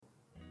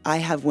I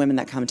have women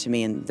that come to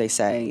me and they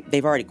say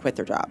they've already quit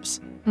their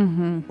jobs,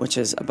 which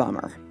is a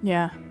bummer.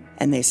 Yeah.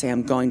 And they say,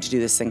 I'm going to do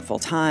this thing full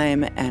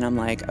time. And I'm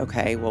like,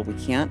 okay, well, we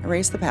can't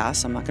erase the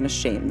past. I'm not going to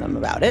shame them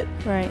about it.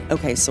 Right.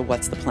 Okay, so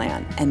what's the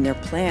plan? And their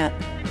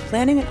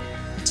planning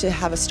to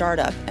have a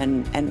startup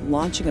and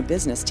launching a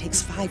business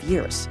takes 5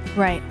 years.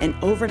 Right. And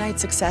overnight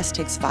success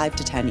takes 5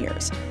 to 10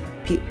 years.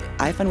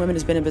 iFund Women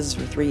has been in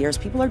business for 3 years.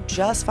 People are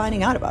just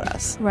finding out about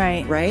us.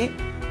 Right. Right?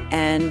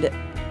 And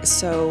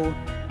so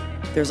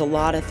there's a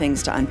lot of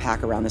things to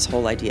unpack around this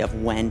whole idea of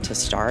when to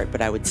start.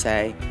 But I would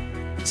say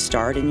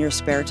start in your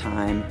spare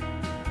time.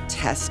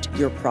 Test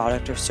your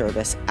product or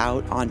service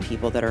out on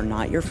people that are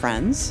not your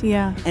friends.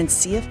 Yeah. And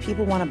see if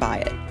people want to buy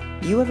it.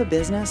 You have a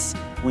business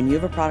when you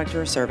have a product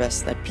or a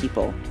service that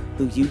people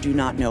who you do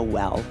not know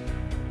well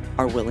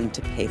are willing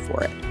to pay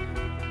for it.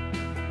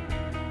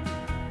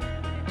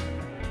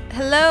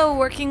 Hello,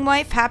 Working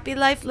Wife, Happy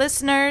Life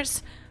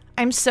listeners.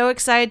 I'm so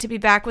excited to be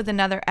back with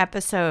another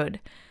episode.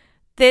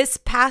 This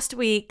past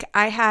week,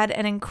 I had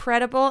an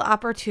incredible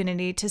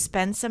opportunity to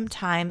spend some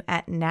time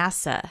at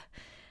NASA.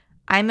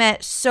 I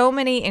met so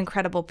many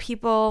incredible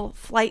people,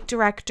 flight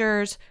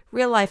directors,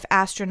 real-life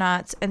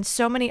astronauts, and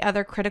so many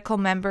other critical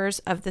members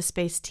of the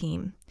space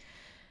team.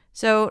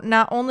 So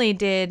not only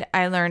did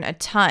I learn a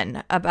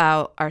ton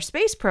about our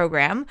space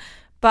program,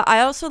 but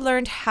I also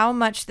learned how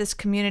much this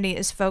community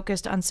is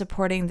focused on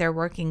supporting their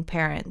working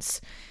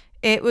parents.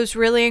 It was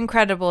really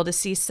incredible to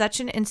see such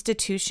an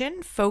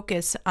institution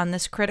focus on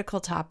this critical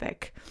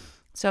topic.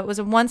 So it was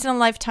a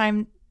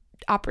once-in-a-lifetime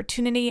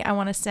opportunity. I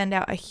want to send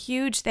out a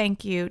huge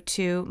thank you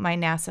to my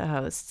NASA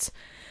hosts.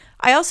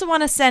 I also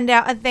want to send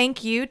out a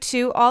thank you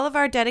to all of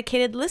our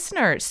dedicated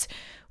listeners.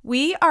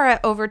 We are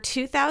at over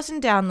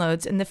 2,000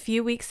 downloads in the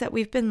few weeks that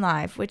we've been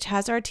live, which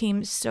has our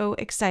team so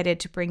excited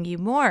to bring you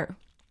more.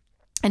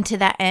 And to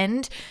that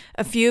end,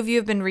 a few of you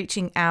have been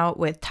reaching out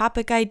with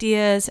topic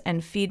ideas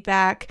and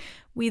feedback.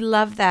 We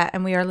love that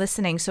and we are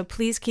listening, so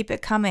please keep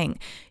it coming.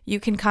 You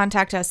can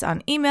contact us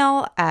on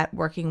email at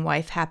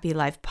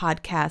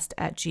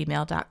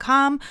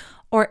workingwifehappylifepodcast@gmail.com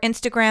or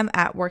Instagram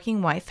at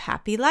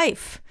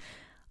workingwifehappylife.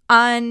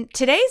 On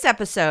today's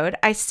episode,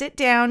 I sit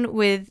down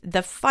with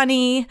the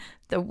funny,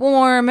 the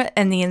warm,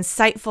 and the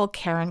insightful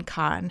Karen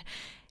Kan.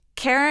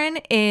 Karen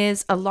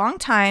is a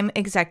longtime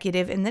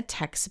executive in the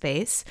tech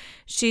space.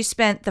 She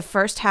spent the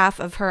first half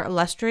of her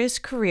illustrious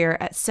career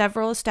at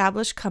several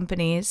established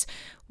companies,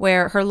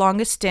 where her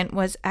longest stint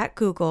was at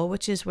Google,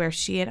 which is where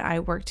she and I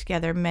worked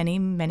together many,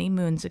 many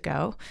moons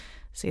ago.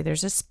 See,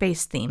 there's a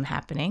space theme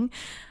happening.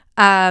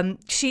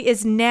 She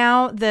is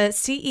now the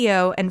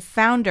CEO and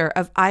founder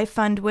of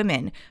iFund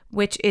Women,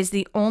 which is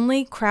the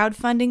only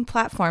crowdfunding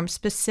platform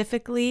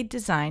specifically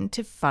designed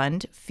to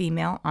fund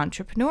female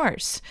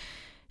entrepreneurs.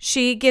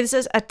 She gives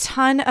us a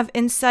ton of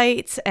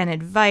insights and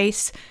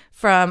advice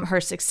from her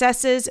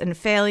successes and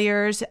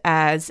failures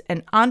as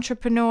an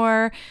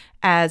entrepreneur,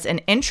 as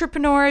an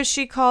intrapreneur, as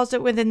she calls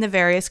it, within the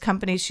various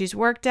companies she's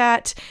worked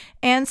at,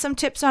 and some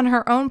tips on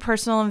her own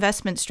personal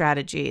investment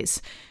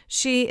strategies.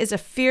 She is a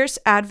fierce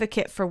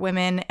advocate for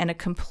women and a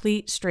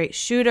complete straight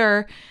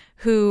shooter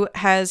who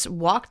has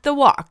walked the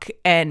walk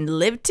and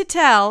lived to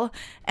tell,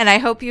 and I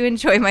hope you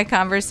enjoy my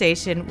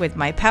conversation with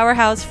my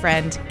powerhouse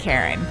friend,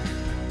 Karen.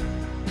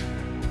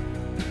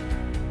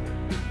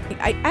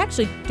 I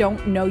actually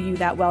don't know you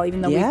that well,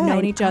 even though we've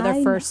known each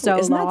other for so long.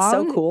 Isn't that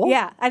so cool?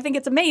 Yeah, I think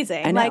it's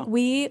amazing. I know. Like,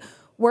 we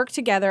worked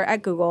together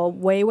at Google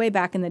way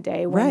back in the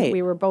day when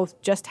we were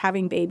both just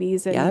having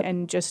babies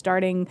and just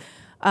starting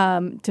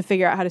to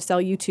figure out how to sell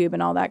YouTube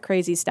and all that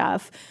crazy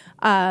stuff.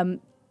 So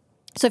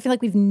I feel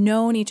like we've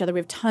known each other. We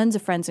have tons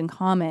of friends in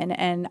common.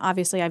 And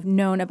obviously I've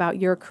known about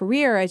your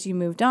career as you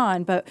moved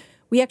on, but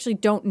we actually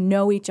don't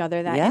know each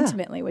other that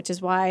intimately, which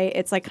is why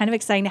it's like kind of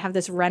exciting to have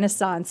this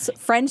Renaissance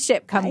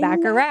friendship come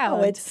back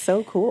around. It's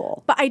so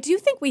cool. But I do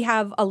think we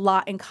have a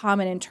lot in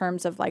common in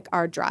terms of like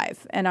our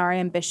drive and our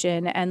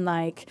ambition. And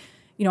like,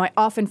 you know, I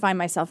often find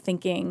myself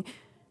thinking,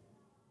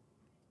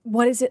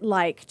 what is it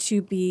like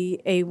to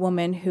be a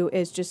woman who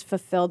is just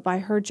fulfilled by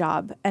her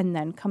job and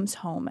then comes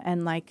home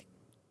and like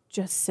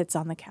just sits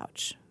on the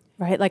couch?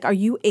 Right? Like, are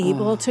you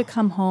able to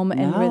come home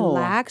and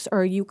relax,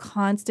 or are you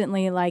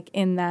constantly like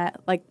in that,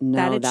 like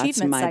that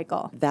achievement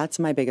cycle? That's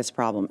my biggest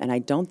problem. And I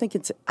don't think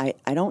I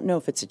don't know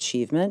if it's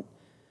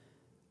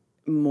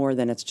more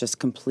than it's just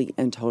complete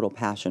and total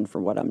passion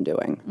for what I'm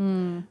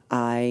doing.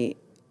 I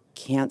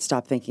can't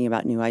stop thinking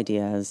about new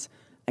ideas.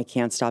 I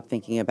can't stop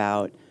thinking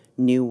about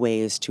new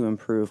ways to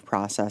improve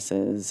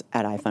processes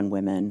at iFund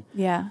Women.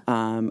 Yeah.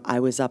 I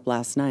was up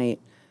last night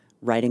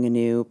writing a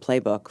new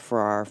playbook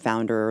for our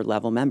founder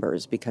level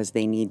members because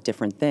they need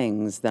different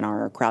things than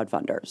our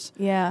crowdfunders.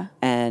 Yeah.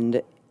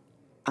 And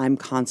I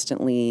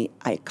constantly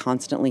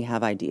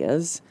have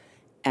ideas,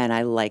 and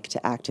I like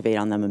to activate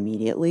on them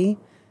immediately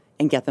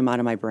and get them out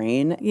of my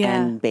brain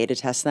and beta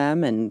test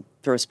them and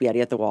throw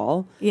spaghetti at the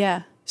wall.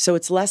 Yeah. So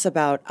it's less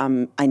about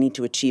I need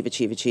to achieve.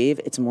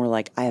 It's more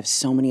like I have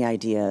so many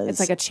ideas.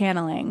 It's like a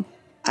channeling.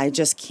 I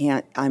just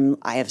can't,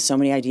 I have so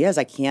many ideas,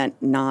 I can't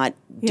not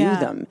do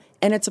them.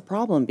 And it's a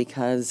problem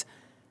because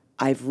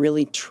I've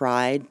really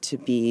tried to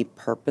be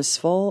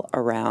purposeful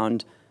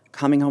around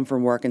coming home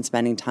from work and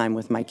spending time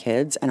with my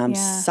kids, and I'm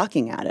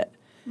sucking at it.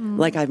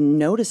 Like, I'm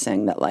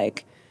noticing that,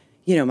 like,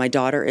 you know, my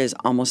daughter is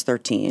almost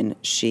 13.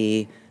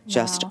 She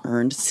just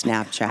earned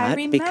Snapchat I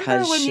remember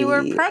because when you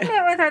were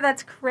pregnant with her.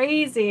 That's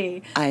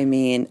crazy. I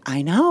mean,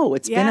 I know.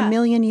 It's been a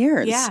million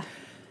years. Yeah.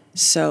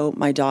 So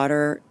my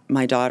daughter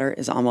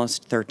is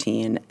almost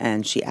 13,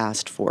 and she's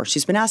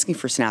been asking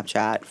for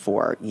Snapchat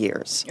for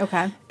years.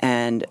 Okay.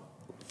 And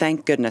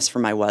thank goodness for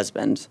my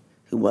husband,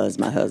 who was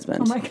my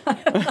husband. Oh my God,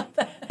 I love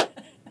that.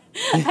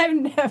 I've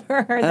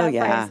never heard that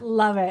phrase.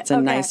 Love it. It's a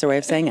nicer way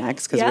of saying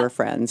ex because we're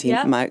friends.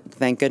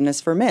 Thank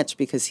goodness for Mitch,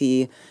 because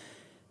he,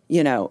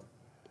 you know,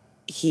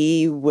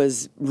 he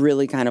was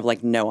really kind of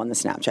like no on the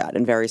Snapchat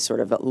and very sort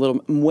of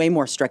way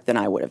more strict than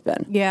I would have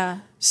been. Yeah.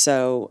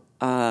 So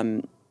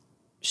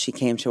she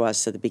came to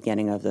us at the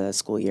beginning of the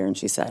school year and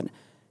she said,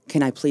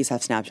 "Can I please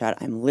have Snapchat?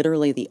 I'm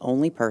literally the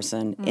only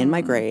person in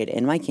my grade,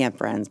 in my camp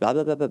friends, blah,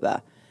 blah, blah, blah, blah."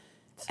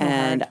 So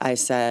hard. I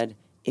said,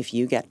 "If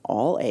you get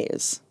all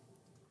A's,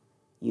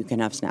 you can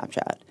have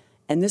Snapchat."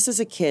 And this is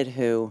a kid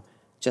who,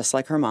 just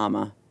like her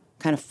mama,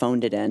 kind of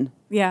phoned it in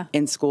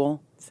in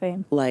school.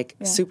 Same. Like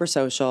super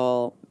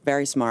social,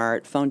 very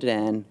smart, phoned it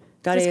in,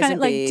 got Just A's kind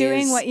and of like B's,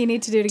 doing what you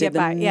need to do to get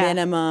by. Did the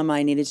minimum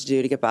I needed to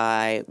do to get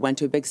by, went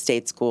to a big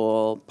state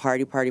school,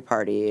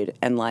 partied,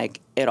 and like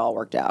it all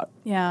worked out.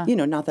 Yeah. You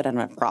know, not that I don't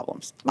have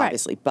problems,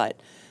 obviously, but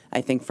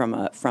I think from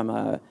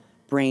a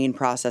brain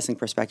processing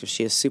perspective,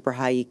 she has super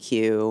high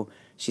EQ.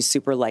 She's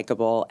super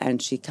likable,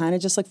 and she kind of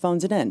just like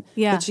phones it in.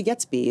 Yeah. But she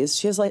gets B's.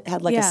 She had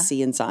a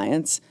C in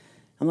science.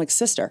 I'm like,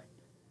 sister,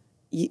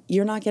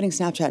 you're not getting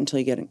Snapchat until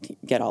you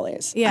get all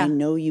A's. Yeah. I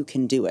know you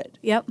can do it.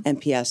 Yep. And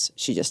P.S.,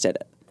 she just did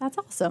it. That's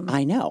awesome.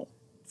 I know.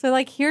 So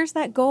like, here's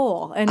that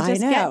goal, and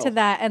just get to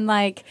that, and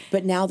like.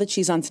 But now that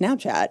she's on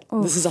Snapchat,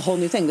 this is a whole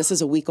new thing. This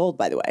is a week old,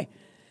 by the way.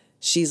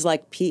 She's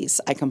like, peace.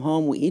 I come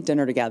home, we eat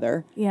dinner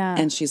together. Yeah.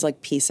 And she's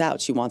like, peace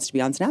out. She wants to be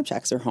on Snapchat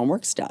because her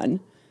homework's done.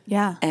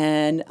 Yeah.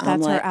 And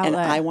I'm That's like, her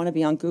outlet. and I want to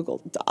be on Google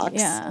Docs.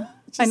 Yeah.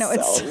 I know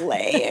it's so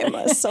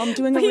lame. So I'm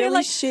doing a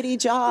really shitty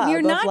job.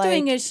 You're not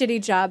doing a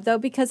shitty job though,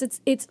 because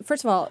it's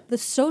first of all, the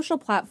social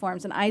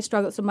platforms, and I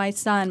struggle. So my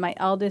son, my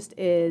eldest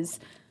is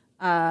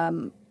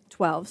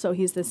 12, so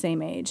he's the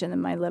same age, and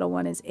then my little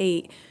one is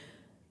 8.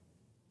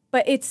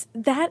 But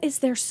that is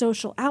their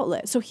social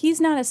outlet. So he's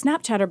not a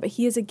Snapchatter, but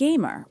he is a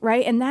gamer,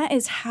 right? And that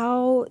is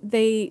how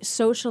they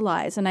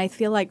socialize. And I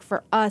feel like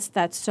for us,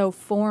 that's so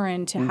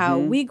foreign to how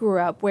we grew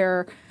up,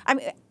 where, I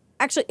mean,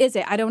 actually, is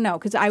it? I don't know,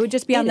 because I would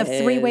just be on the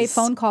three-way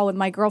phone call with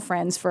my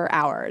girlfriends for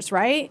hours,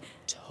 right?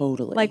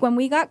 Totally. Like when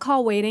we got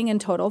call waiting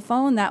and total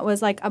phone, that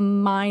was like a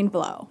mind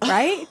blow,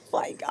 right? Oh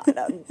my God,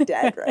 I'm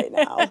dead right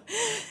now.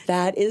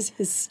 That is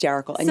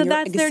hysterical. And so you're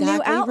that's their new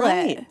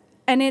outlet. Right.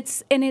 And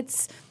it's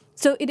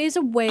so it is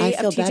a way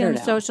of teaching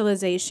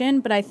socialization,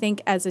 but I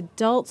think as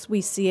adults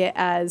we see it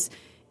as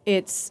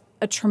it's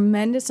a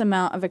tremendous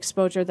amount of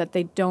exposure that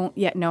they don't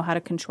yet know how to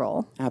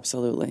control.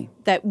 Absolutely.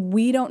 That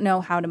we don't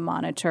know how to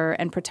monitor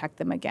and protect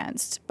them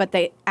against. But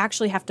they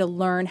actually have to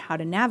learn how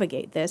to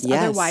navigate this.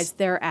 Yes. Otherwise,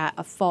 they're at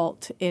a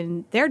fault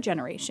in their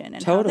generation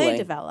and how they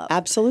develop.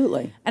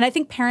 Absolutely. And I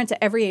think parents at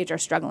every age are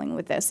struggling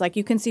with this. Like,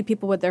 you can see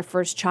people with their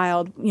first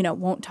child,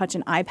 won't touch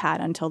an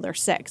iPad until they're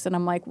 6. And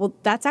I'm like, well,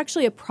 that's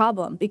actually a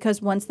problem,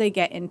 because once they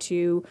get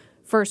into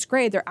first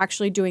grade, they're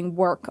actually doing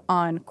work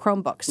on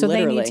Chromebooks. So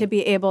they need to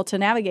be able to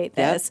navigate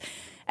this. Yep.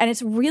 And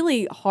it's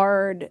really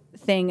hard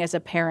thing as a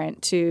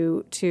parent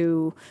to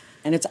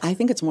and I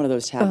think it's one of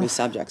those taboo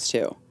subjects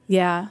too.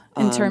 Yeah.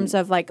 In terms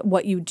of like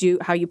what you do,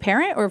 how you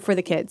parent, or for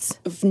the kids?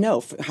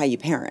 No, how you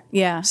parent.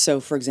 Yeah. So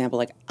for example,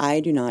 like I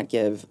do not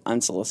give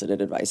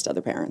unsolicited advice to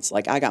other parents.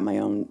 Like I got my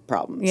own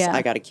problems. Yeah.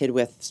 I got a kid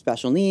with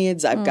special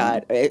needs.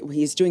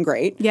 He's doing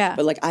great. Yeah.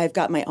 But like I've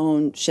got my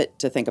own shit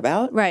to think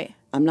about. Right.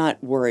 I'm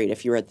not worried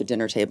if you're at the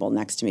dinner table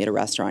next to me at a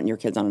restaurant and your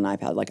kid's on an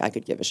iPad. Like, I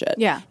could give a shit.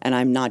 Yeah. And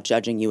I'm not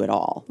judging you at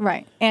all.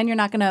 Right. And you're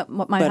not going to,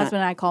 what my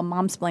husband and I call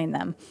momsplain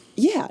them.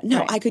 Yeah. No,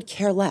 right. I could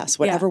care less.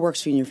 Whatever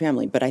works for you and your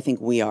family. But I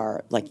think we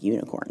are like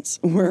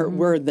unicorns.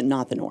 We're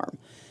not the norm.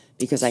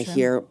 Because I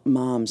hear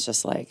moms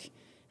just like,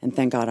 and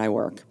thank God I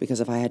work. Because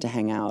if I had to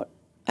hang out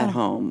at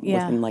home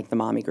within like the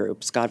mommy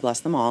groups, God bless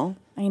them all.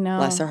 I know.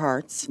 Bless their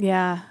hearts.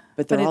 Yeah.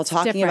 But they're all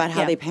talking about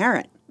how they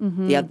parent.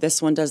 Yeah,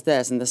 this one does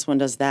this and this one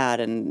does that.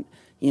 And,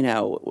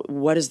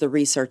 what does the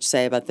research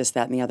say about this,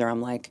 that, and the other?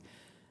 I'm like,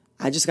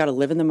 I just got to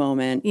live in the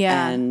moment.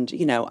 Yeah. And,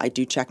 I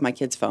do check my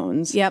kids'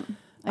 phones. Yep.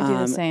 I do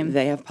the same.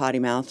 They have potty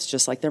mouths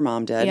just like their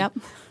mom did. Yep.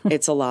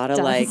 It's a lot of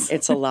Does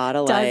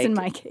in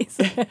my case.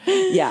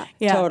 Yeah,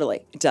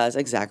 totally. It does,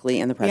 exactly,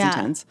 in the present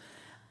tense.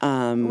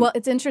 Well,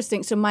 it's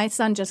interesting. So my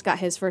son just got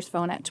his first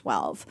phone at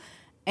 12.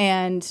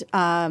 And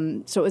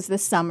so it was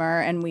this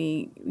summer, and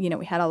we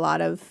had a lot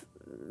of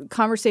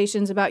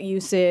conversations about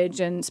usage,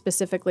 and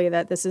specifically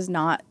that this is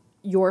not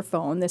your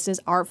phone, this is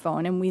our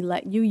phone, and we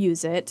let you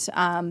use it.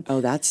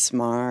 Oh, that's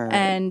smart.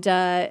 And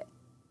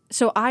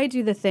so I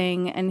do the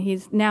thing, and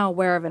he's now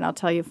aware of it. And I'll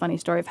tell you a funny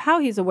story of how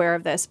he's aware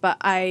of this. But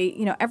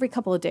every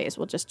couple of days,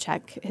 we'll just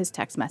check his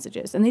text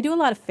messages. And they do a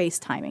lot of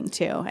FaceTiming,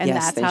 too. And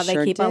Yes, that's they how they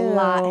sure keep a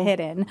lot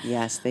hidden.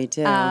 Yes, they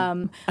do.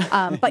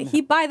 But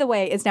he, by the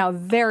way, is now a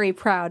very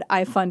proud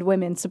I Fund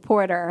Women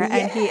supporter.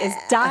 And he is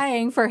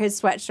dying for his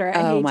sweatshirt.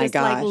 And he my just,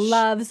 gosh.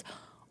 loves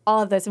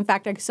all of this. In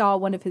fact, I saw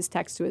one of his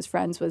texts to his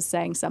friends was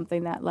saying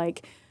something that,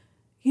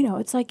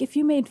 it's like if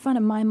you made fun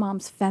of my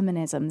mom's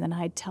feminism, then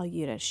I'd tell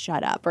you to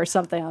shut up or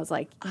something. I was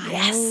like,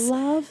 yes. I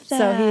love that.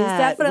 So he's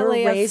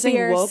definitely We're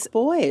raising woke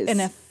boys.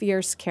 and a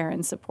fierce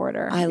Karen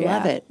supporter. I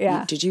love it.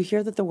 Yeah. Did you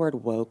hear that the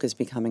word woke is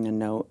becoming a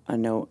no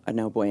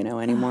bueno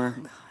anymore?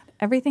 Oh, God.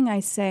 Everything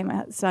I say,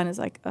 my son is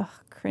like, ugh,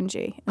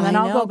 cringy. And then I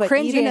I'll know, go but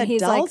cringy, even and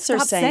he's like, adults are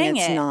stop saying saying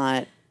it's it.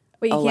 not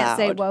But you allowed. can't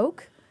say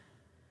woke?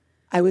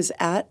 I was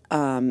at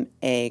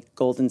a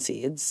Golden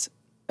Seeds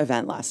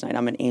event last night.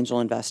 I'm an angel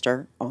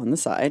investor on the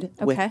side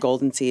with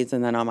Golden Seeds,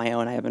 and then on my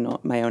own, I have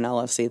my own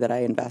LLC that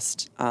I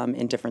invest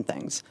in different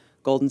things.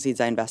 Golden Seeds,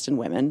 I invest in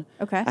women.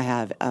 Okay. I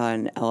have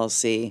an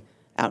LLC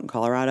out in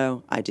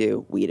Colorado. I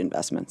do weed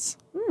investments.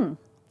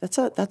 That's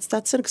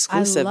an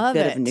exclusive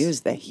bit of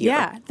news they hear.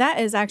 Yeah, that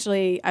is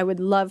actually, I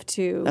would love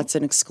to. That's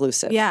an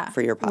exclusive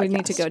for your podcast. We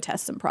need to go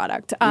test some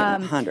product.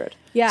 100.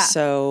 Yeah.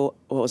 So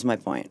what was my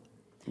point?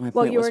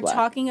 Well, you were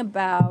talking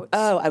about.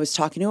 Oh, I was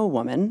talking to a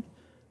woman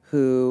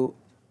who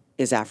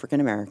is African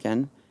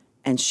American,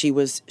 and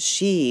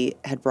she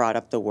had brought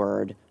up the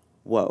word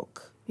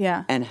woke.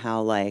 Yeah. And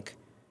how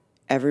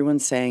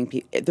everyone's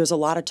saying there's a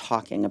lot of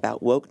talking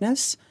about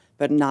wokeness,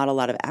 but not a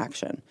lot of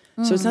action.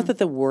 So it's not that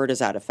the word is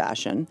out of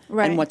fashion.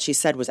 Right. And what she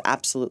said was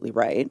absolutely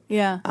right.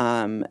 Yeah.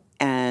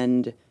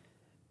 And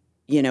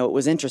it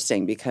was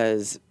interesting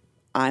because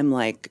I'm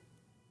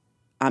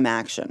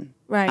action.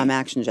 Right. I'm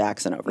Action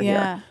Jackson over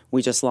here.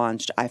 We just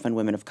launched I Fund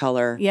Women of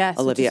Color. Yes,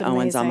 Olivia which is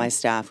Owens on amazing. my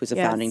staff, who's a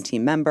founding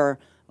team member,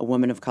 a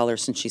woman of color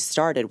since she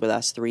started with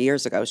us 3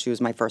 years ago. She was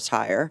my first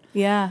hire.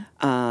 Yeah.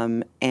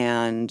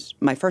 And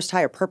my first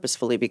hire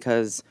purposefully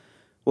because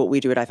what we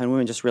do at I Fund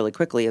Women just really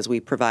quickly is we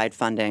provide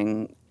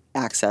funding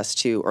access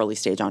to early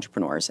stage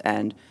entrepreneurs.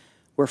 And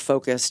we're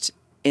focused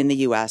in the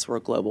U.S. We're a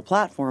global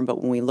platform, but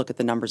when we look at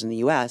the numbers in the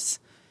U.S.,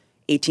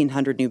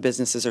 1,800 new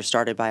businesses are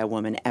started by a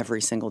woman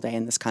every single day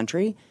in this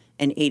country,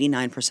 and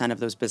 89% of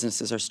those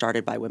businesses are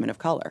started by women of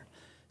color.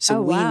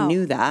 So we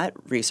knew that,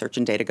 research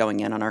and data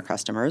going in on our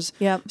customers.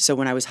 Yep. So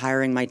when I was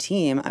hiring my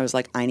team, I was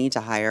like, I need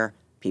to hire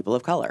people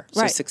of color.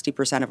 So Right.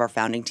 60% of our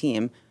founding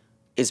team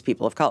is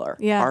people of color,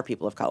 are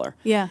people of color.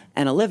 Yeah.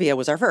 And Olivia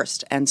was our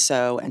first. And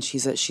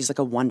she's like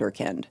a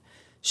wonderkind.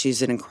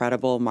 She's an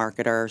incredible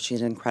marketer.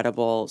 She's an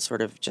incredible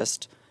sort of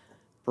just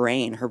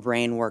brain. Her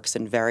brain works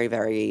in very,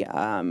 very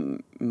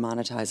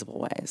monetizable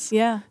ways.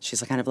 Yeah.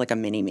 She's kind of like a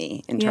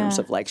mini-me in terms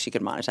of she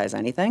could monetize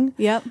anything.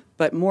 Yep.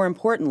 But more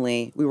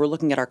importantly, we were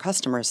looking at our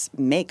customers'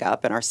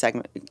 makeup and our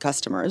segment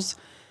customers.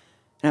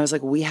 And I was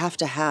like, we have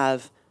to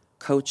have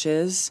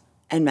coaches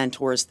and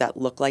mentors that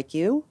look like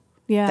you,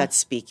 that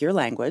speak your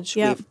language.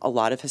 Yep. We have a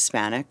lot of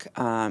Hispanic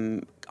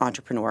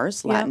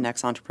entrepreneurs,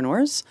 Latinx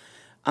entrepreneurs.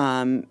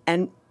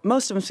 And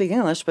most of them speak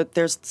English, but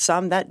there's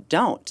some that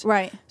don't.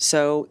 Right.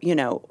 So,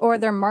 Or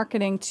they're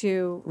marketing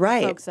to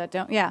folks that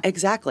don't. Yeah.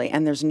 Exactly.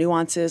 And there's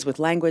nuances with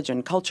language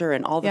and culture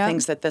and all the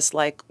things that this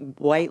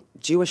white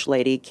Jewish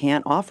lady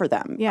can't offer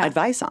them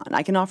advice on.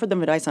 I can offer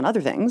them advice on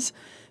other things,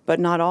 but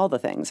not all the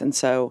things. And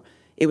so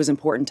it was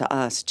important to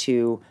us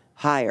to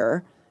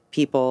hire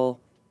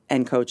people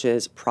and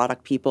coaches,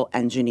 product people,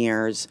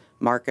 engineers,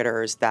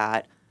 marketers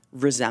that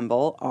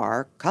resemble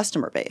our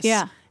customer base.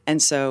 Yeah. And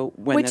so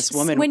when this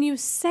woman... when you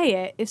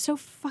say it, it's so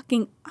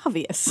fucking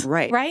obvious.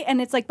 Right. Right?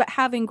 And it's but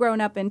having grown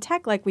up in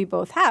tech like we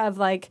both have,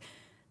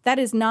 that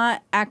is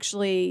not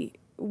actually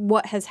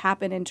what has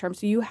happened in terms...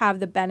 So you have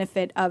the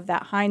benefit of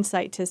that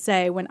hindsight to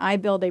say, when I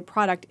build a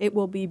product, it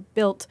will be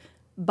built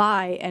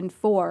by and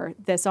for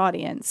this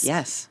audience.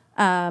 Yes.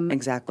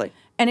 Exactly.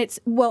 And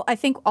I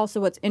think also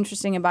what's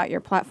interesting about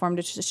your platform,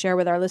 to just share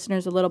with our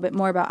listeners a little bit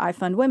more about I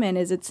Fund Women,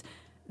 is it's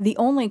the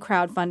only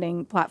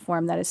crowdfunding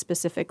platform that is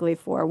specifically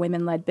for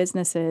women-led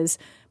businesses,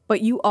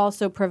 but you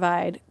also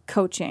provide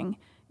coaching.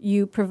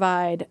 You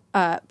provide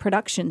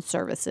production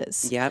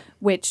services,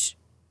 which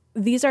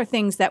these are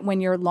things that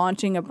when you're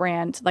launching a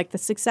brand, the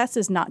success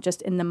is not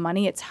just in the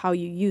money, it's how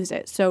you use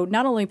it. So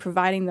not only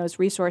providing those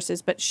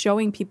resources, but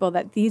showing people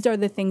that these are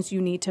the things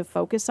you need to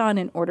focus on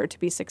in order to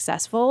be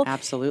successful.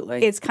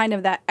 Absolutely. It's kind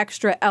of that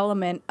extra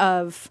element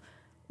of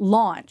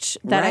launch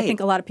that I think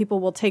a lot of people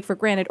will take for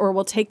granted, or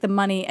will take the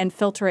money and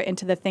filter it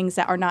into the things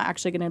that are not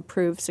actually going to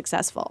prove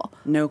successful.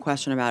 No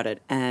question about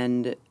it.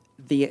 And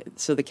the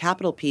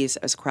capital piece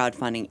is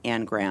crowdfunding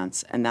and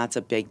grants, and that's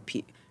a big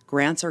piece.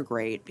 Grants are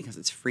great because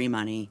it's free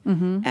money,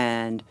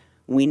 and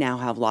we now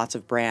have lots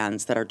of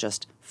brands that are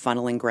just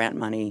funneling grant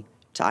money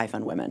to I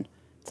Fund Women,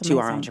 to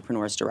our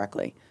entrepreneurs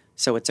directly.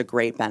 So it's a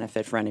great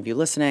benefit for any of you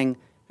listening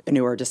and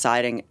who are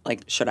deciding,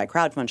 should I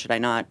crowdfund, should I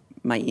not?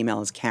 My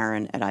email is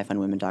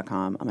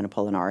karen@ifundwomen.com. I'm going to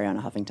pull an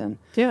Ariana Huffington.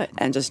 Do it.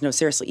 And just,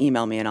 seriously,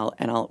 email me and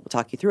I'll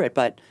talk you through it.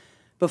 But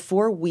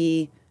before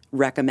we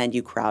recommend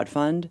you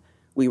crowdfund.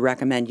 We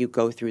recommend you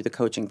go through the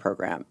coaching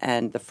program.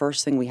 And the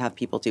first thing we have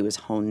people do is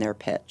hone their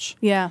pitch.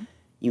 Yeah.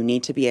 You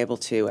need to be able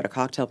to, at a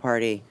cocktail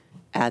party,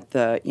 at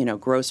the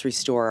grocery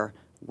store,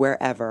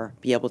 wherever,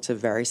 be able to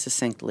very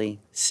succinctly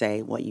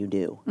say what you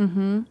do,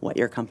 what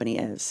your company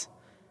is.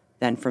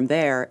 Then from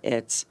there,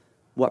 it's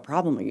what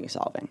problem are you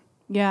solving?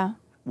 Yeah.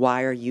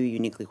 Why are you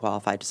uniquely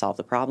qualified to solve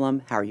the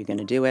problem? How are you going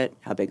to do it?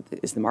 How big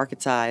is the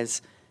market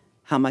size?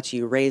 How much are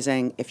you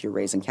raising if you're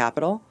raising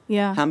capital?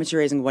 Yeah. How much you're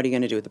raising, what are you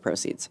going to do with the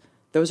proceeds?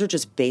 Those are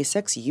just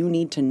basics you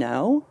need to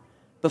know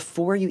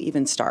before you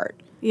even start.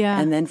 Yeah.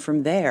 And then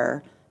from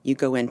there, you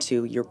go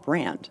into your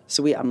brand.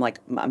 So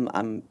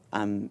I'm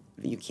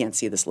you can't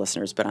see this,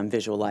 listeners, but I'm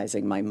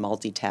visualizing my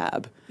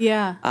multi-tab.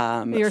 Yeah.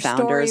 Your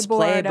founder's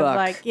storyboard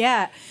playbook. of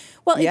yeah.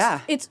 Well,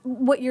 Yeah. it's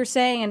what you're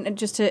saying, and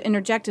just to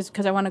interject is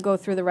because I want to go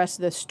through the rest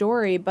of the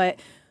story, but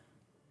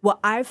what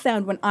I've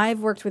found when I've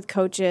worked with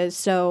coaches,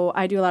 so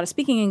I do a lot of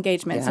speaking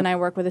engagements, and I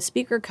work with a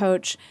speaker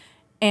coach,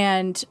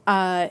 and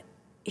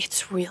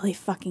it's really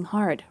fucking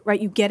hard, right?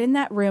 You get in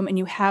that room and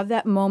you have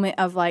that moment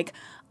of like,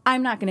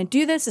 I'm not going to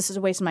do this. This is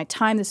a waste of my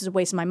time. This is a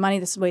waste of my money.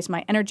 This is a waste of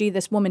my energy.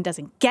 This woman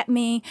doesn't get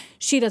me.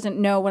 She doesn't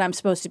know what I'm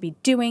supposed to be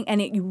doing.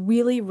 And you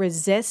really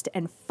resist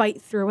and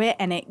fight through it.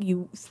 And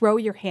you throw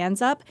your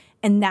hands up.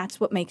 And that's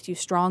what makes you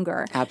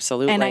stronger.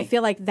 Absolutely. And I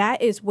feel like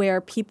that is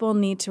where people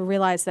need to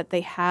realize that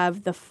they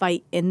have the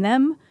fight in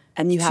them.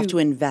 And you have to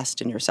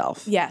invest in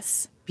yourself.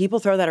 Yes. People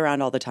throw that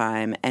around all the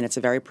time, and it's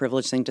a very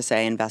privileged thing to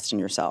say, invest in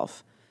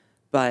yourself.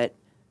 But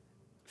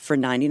for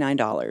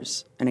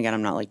 $99, and again,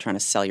 I'm not like trying to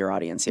sell your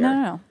audience here.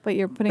 No. But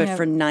you're putting But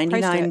for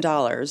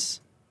 $99,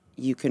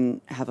 you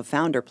can have a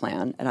founder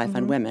plan at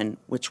iFund Women,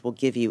 which will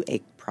give you a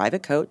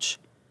private coach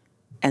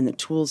and the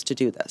tools to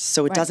do this.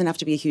 So it doesn't have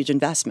to be a huge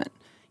investment,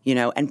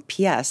 And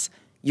P.S.,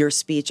 your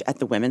speech at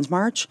the Women's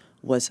March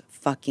was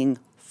fucking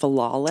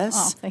flawless.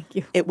 Oh, thank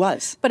you. It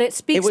was. But it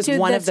speaks It was to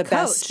one this of the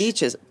best coach.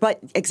 speeches. But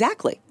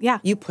exactly. Yeah.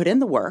 You put in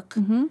the work,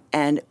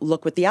 and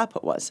look what the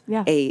output was.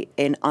 Yeah.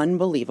 An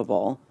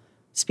unbelievable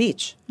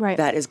speech. Right.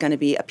 That is going to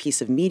be a piece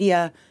of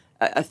media,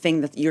 a thing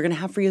that you're going to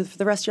have for you for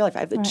the rest of your life. I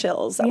have the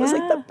chills. That was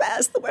like the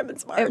best, the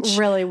Women's March. It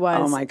really was.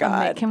 Oh my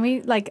God. Can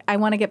we I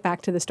want to get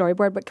back to the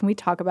storyboard, but can we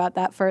talk about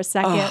that for a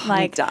second?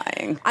 I'm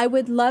dying. I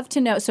would love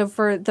to know. So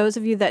for those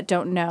of you that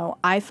don't know,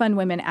 iFund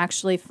Women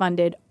actually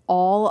funded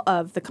all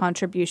of the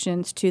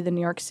contributions to the New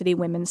York City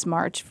Women's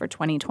March for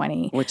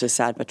 2020. Which is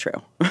sad but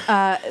true.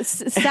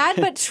 Sad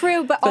but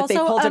true, but But they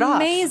also pulled it off.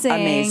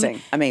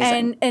 amazing.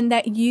 Amazing. And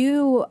that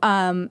you,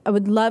 I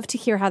would love to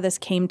hear how this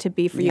came to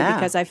be for you, Yeah.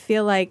 because I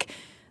feel like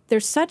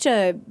there's such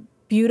a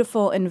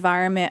beautiful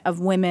environment of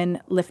women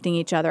lifting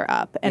each other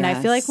up. And I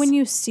feel like Yes. when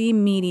you see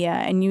media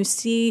and you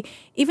see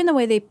even the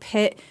way they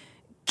pit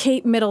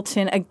Kate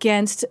Middleton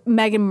against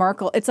Meghan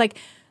Markle, it's like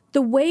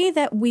the way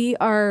that we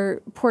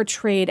are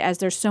portrayed as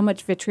there's so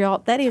much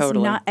vitriol, that is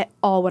Totally. not at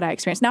all what I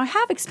experienced. Now, I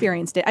have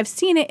experienced it. I've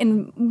seen it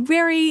in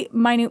very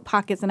minute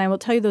pockets, and I will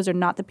tell you those are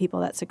not the people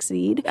that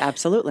succeed.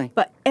 Absolutely.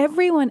 But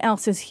everyone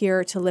else is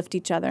here to lift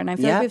each other. And I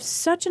feel like Yeah. we have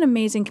such an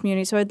amazing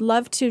community. So I'd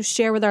love to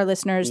share with our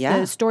listeners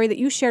the story that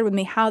you shared with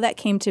me, how that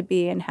came to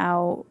be and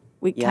how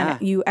we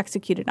you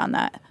executed on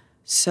that.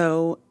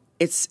 So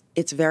it's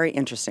very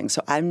interesting.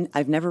 So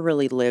I've never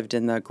really lived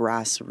in the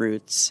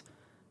grassroots.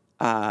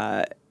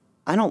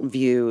 I don't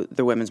view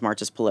the Women's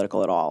March as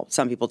political at all.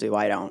 Some people do.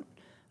 I don't.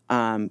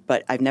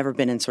 But I've never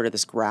been in sort of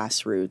this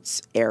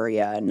grassroots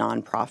area,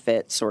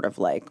 nonprofit sort of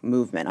like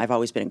movement. I've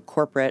always been in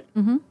corporate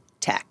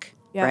tech,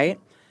 right?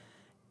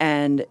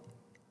 And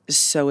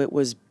so it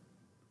was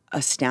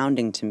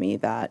astounding to me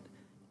that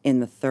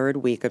in the third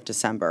week of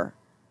December,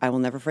 I will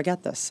never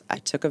forget this. I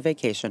took a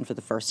vacation for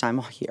the first time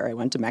all year. I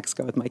went to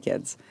Mexico with my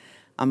kids.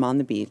 I'm on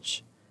the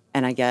beach,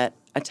 and I get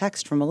a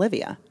text from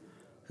Olivia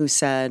who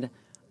said,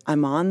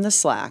 I'm on the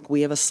Slack.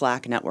 We have a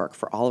Slack network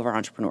for all of our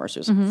entrepreneurs.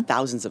 There's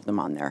thousands of them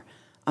on there.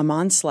 I'm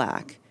on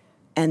Slack,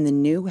 and the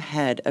new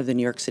head of the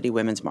New York City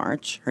Women's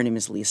March, her name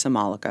is Lisa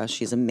Malika.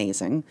 She's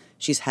amazing.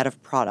 She's head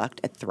of product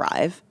at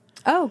Thrive.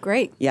 Oh,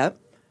 great. Yep.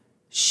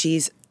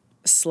 She's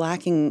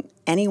slacking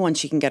anyone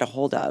she can get a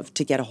hold of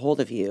to get a hold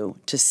of you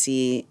to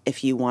see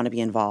if you want to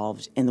be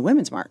involved in the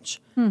Women's March.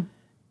 And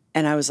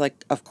I was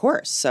like, of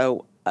course.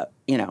 So,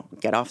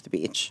 get off the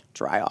beach,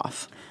 dry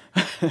off,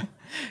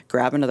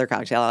 grab another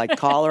cocktail. I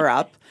call her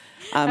up.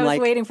 I was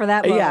waiting for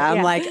that moment.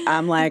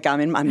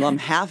 Yeah, I'm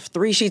half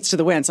 3 sheets to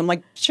the wind. So I'm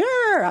like,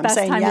 sure. I'm Best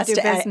saying time to yes do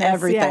to business,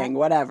 everything, yeah.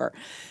 whatever.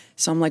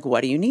 So I'm like,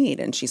 what do you need?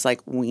 And she's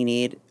like, we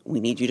need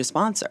you to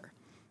sponsor.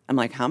 I'm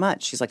like, how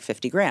much? She's like,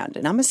 $50,000.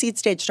 And I'm a seed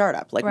stage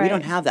startup. Like, we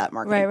don't have that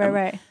marketing.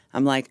 Right.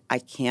 I'm like, I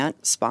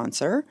can't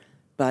sponsor,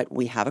 but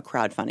we have a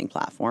crowdfunding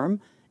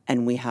platform,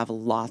 and we have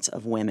lots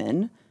of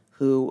women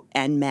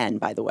and men,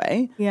 by the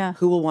way,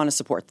 who will want to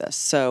support this.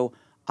 So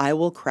I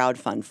will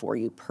crowdfund for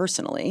you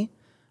personally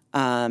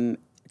to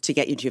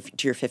get you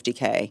to your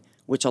 $50K,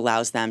 which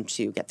allows them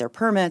to get their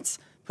permits,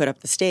 put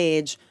up the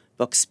stage,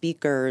 book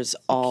speakers,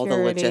 all the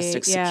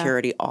logistics,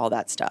 security, all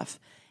that stuff.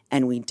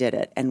 And we did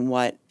it. And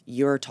what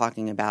you're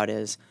talking about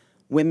is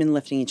women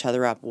lifting each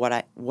other up. What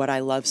I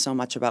love so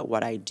much about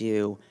what I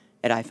do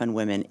at iFund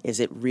Women is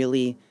it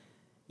really,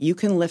 you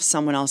can lift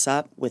someone else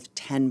up with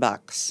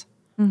 $10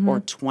 or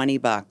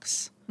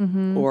 $20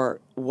 or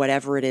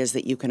whatever it is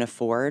that you can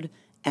afford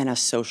and a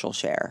social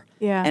share.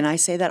 Yeah. And I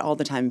say that all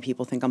the time and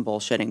people think I'm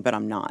bullshitting, but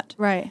I'm not.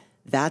 Right.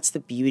 That's the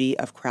beauty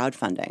of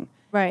crowdfunding.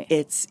 Right.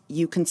 It's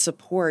you can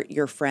support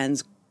your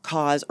friend's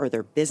cause or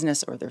their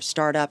business or their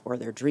startup or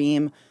their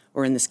dream,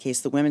 or in this case,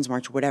 the Women's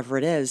March, whatever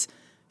it is,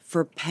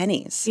 for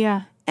pennies.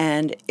 Yeah.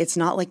 And it's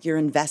not like you're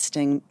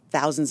investing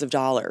thousands of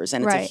dollars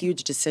and it's a Right.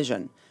 huge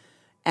decision.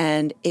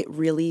 And it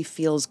really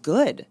feels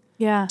good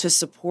Yeah. to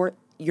support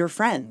your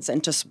friends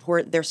and to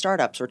support their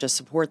startups or to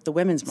support the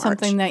Women's March.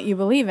 Something that you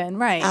believe in,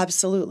 right?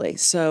 Absolutely.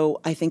 So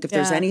I think if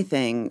there's Yeah.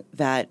 anything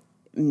that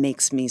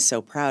makes me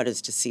so proud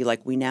is to see, like,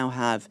 we now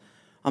have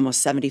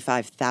almost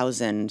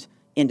 75,000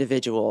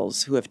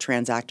 individuals who have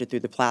transacted through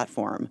the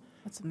platform.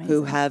 That's amazing.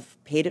 Who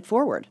have paid it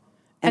forward.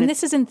 And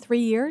it's this is in 3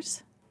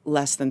 years?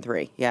 less than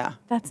 3. Yeah.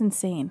 That's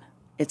insane.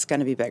 It's going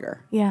to be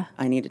bigger. Yeah.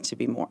 I need it to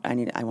be more. I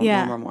want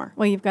Yeah. more.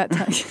 Well, you've got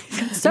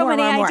so More,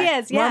 many more.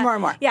 ideas. More, Yeah.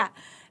 more. Yeah.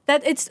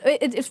 That it's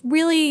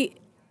really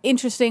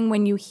interesting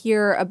when you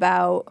hear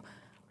about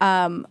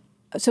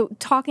so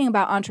talking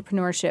about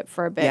entrepreneurship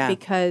for a bit, Yeah.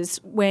 because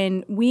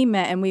when we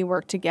met and we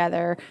worked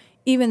together,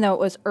 even though it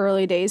was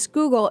early days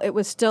Google, it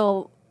was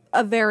still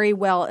a very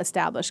well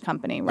established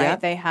company, right? Yep.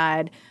 They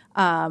had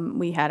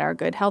we had our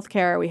good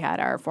healthcare, we had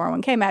our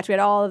 401k match, we had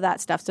all of that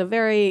stuff. So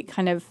very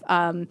kind of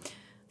fun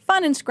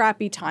and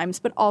scrappy times,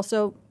 but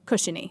also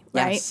cushiony,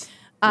 right? Yes.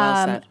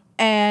 Well said.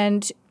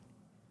 And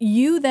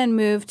you then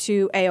moved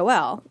to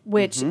AOL,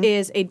 which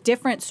is a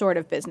different sort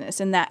of business.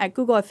 And that at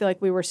Google, I feel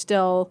like we were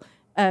still,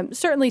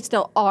 certainly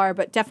still are,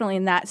 but definitely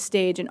in that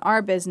stage in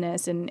our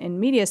business and in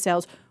media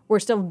sales, we're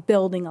still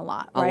building a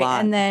lot, right?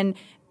 lot. And then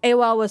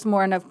AOL was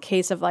more in a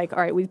case of like, all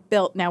right, we've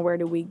built, now where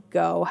do we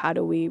go? How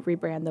do we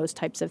rebrand those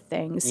types of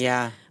things?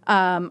 Yeah.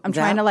 I'm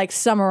trying to like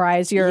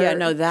summarize your Yeah,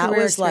 no, that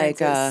career was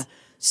like, experiences.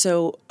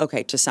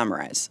 to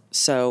summarize.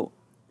 So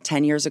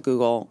 10 years at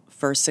Google,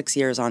 first 6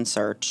 years on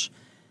search,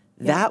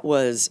 that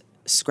was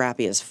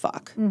scrappy as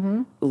fuck.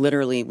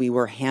 Literally, we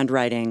were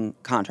handwriting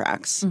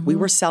contracts. We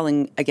were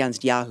selling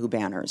against Yahoo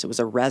banners. It was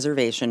a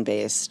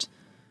reservation-based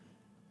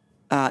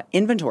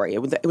inventory.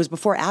 It was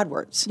before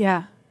AdWords.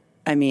 Yeah.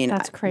 I mean,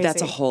 That's crazy.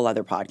 that's a whole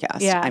other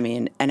podcast. Yeah. I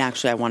mean, and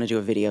actually, I want to do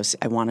a video.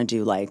 I want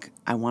to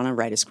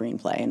write a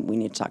screenplay, and we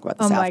need to talk about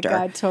this Oh my after.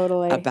 God,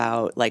 totally.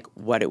 About like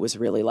what it was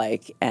really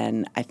like,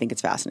 and I think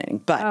it's fascinating.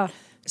 But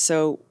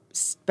so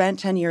spent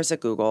 10 years at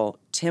Google.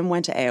 Tim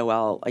went to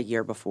AOL a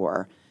year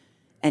before,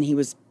 and he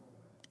was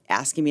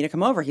asking me to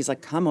come over. He's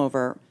like, "Come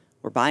over.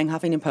 We're buying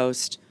Huffington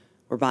Post.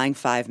 We're buying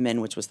 5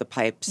 Min, which was the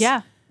pipes.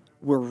 Yeah.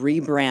 We're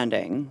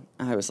rebranding."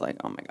 I was like,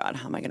 "Oh my God,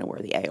 how am I going to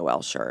wear the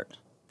AOL shirt?"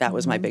 That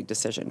was my big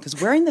decision,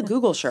 because wearing the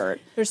Google shirt,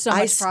 There's so I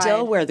much pride.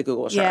 still wear the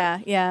Google shirt. Yeah,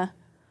 yeah.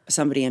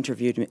 Somebody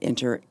interviewed me,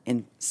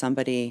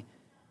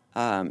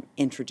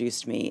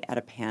 introduced me at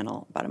a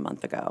panel about a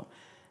month ago,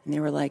 and they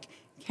were like,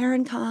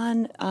 "Karen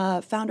Kahn,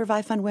 founder of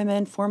iFund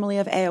Women, formerly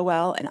of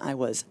AOL," and I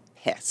was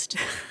pissed.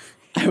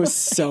 I was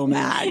so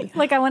mad.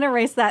 Like, I want to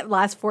erase that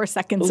last 4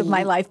 seconds of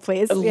my life,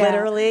 please. Yeah.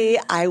 Literally,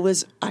 I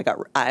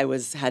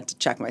had to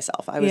check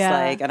myself. I was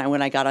like, and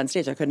when I got on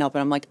stage, I couldn't help it.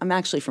 I'm like, I'm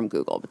actually from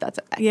Google, but that's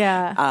okay.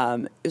 Yeah.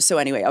 So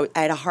anyway, I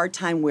had a hard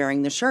time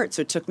wearing the shirt,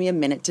 so it took me a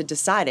minute to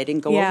decide. I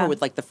didn't go Yeah. over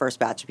with like the first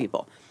batch of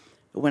people.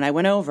 But when I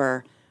went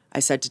over, I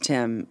said to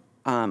Tim,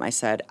 I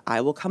said,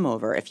 I will come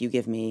over if you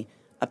give me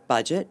a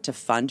budget to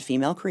fund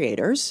female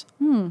creators,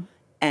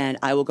 and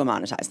I will go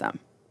monetize them.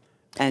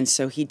 And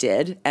so he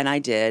did, and I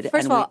did.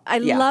 First and of all, I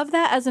yeah. love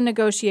that as a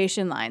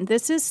negotiation line.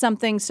 This is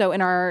something, so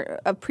in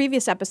our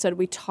previous episode,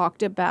 we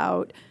talked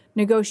about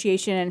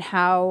negotiation and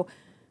how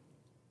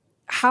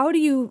do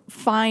you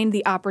find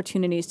the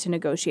opportunities to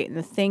negotiate and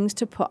the things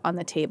to put on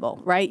the table,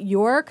 right?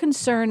 Your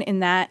concern in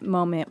that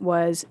moment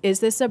was, is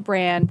this a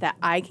brand that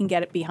I can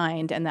get it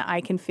behind and that I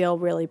can feel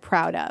really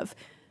proud of?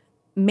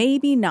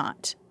 Maybe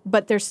not,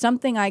 but there's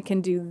something I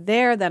can do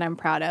there that I'm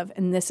proud of,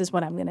 and this is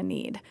what I'm going to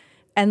need.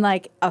 And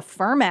like a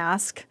firm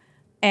ask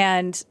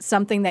and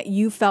something that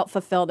you felt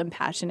fulfilled and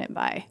passionate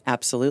by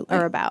Absolutely.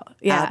 or about.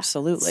 Yeah.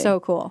 Absolutely. So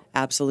cool.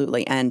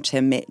 Absolutely. And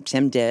Tim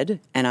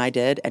did, and I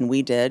did, and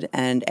we did,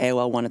 and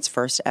AOL won its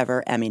first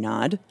ever Emmy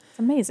nod. It's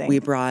amazing. We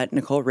brought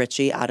Nicole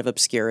Richie out of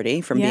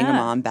obscurity from being a Yeah.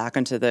 mom back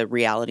onto the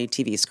reality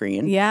TV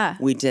screen. Yeah.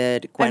 We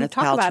did and Gwyneth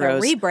talk Paltrow's. about a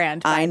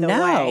rebrand, by I the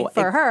know. way,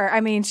 for her. I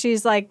mean,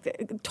 she's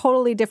like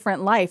totally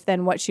different life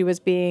than what she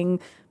was being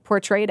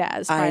portrayed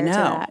as prior I know. to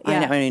that. I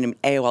know. I mean,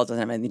 AOL doesn't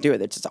have anything to do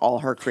with it. It's just all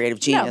her creative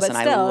genius, No, but and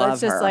still, I love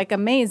it's just her. like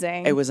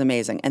amazing. It was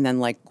amazing. And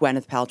then like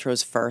Gwyneth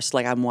Paltrow's first,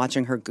 like I'm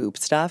watching her Goop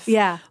stuff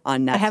Yeah.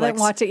 on Netflix. I haven't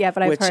watched it yet,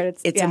 but I've which heard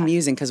it's yeah.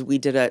 amusing because we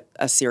did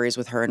a series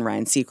with her and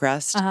Ryan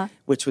Seacrest,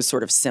 which was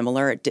sort of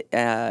similar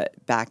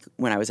back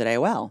when I was at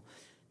AOL.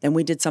 Then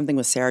we did something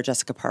with Sarah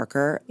Jessica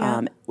Parker.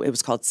 Yeah. It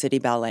was called City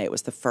Ballet. It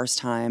was the first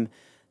time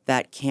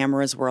that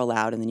cameras were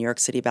allowed in the New York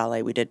City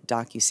Ballet. We did a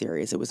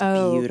docuseries. It was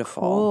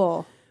beautiful.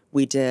 Cool.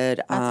 We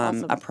did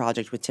awesome. a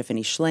project with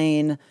Tiffany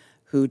Shlain,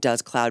 who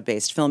does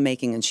cloud-based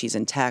filmmaking, and she's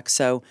in tech.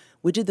 So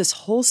we did this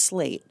whole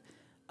slate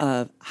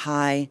of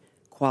high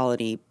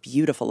quality,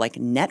 beautiful, like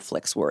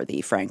Netflix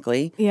worthy,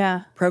 frankly,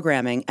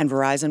 programming. And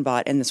Verizon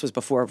bought, and this was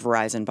before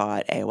Verizon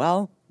bought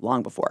AOL,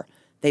 long before.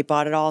 They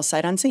bought it all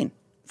sight unseen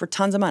for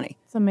tons of money.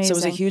 It's amazing. So it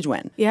was a huge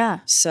win.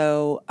 Yeah.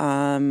 So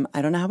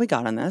I don't know how we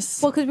got on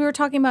this. Well, because we were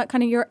talking about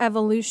kind of your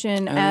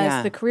evolution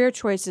as the career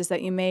choices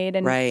that you made.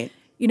 And,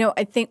 you know,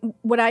 I think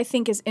what I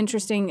think is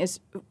interesting is,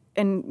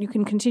 and you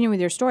can continue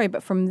with your story,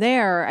 but from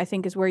there, I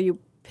think is where you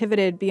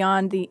pivoted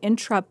beyond the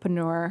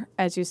intrapreneur,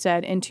 as you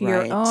said, into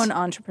your own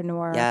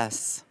entrepreneur.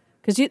 Yes.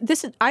 Because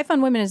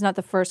iFund Women is not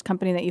the first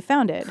company that you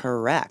founded.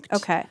 Correct.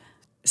 Okay.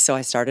 So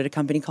I started a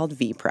company called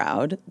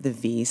VProud. The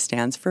V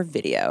stands for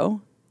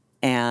video.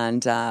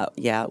 And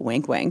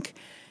wink, wink.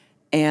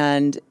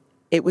 And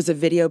it was a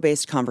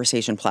video-based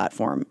conversation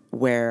platform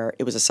where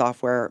it was a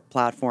software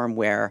platform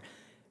where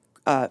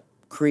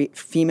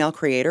female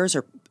creators,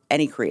 or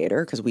any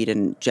creator, because we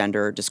didn't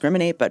gender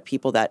discriminate, but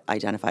people that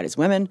identified as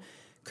women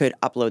could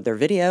upload their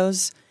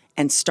videos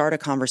and start a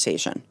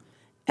conversation.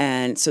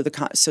 And so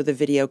the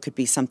video could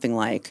be something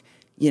like,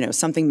 you know,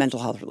 something mental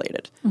health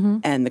related.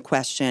 And the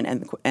question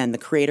and the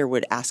creator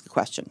would ask a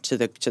question to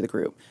the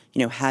group.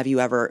 You know, have you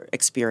ever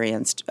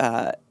experienced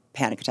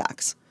panic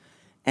attacks?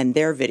 And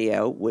their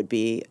video would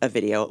be a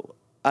video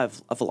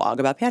of a vlog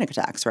about panic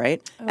attacks,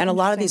 right? And a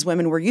lot of these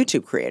women were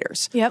YouTube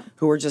creators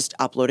who were just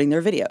uploading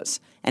their videos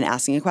and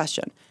asking a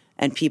question.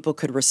 And people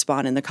could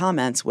respond in the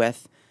comments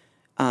with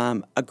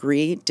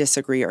agree,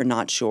 disagree, or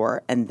not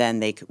sure, and then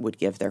they would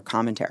give their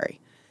commentary.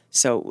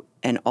 So,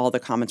 and all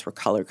the comments were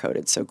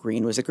color-coded. So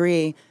green was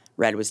agree,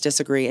 red was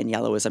disagree, and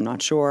yellow was I'm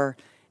not sure.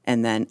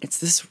 And then it's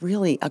this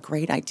really a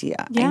great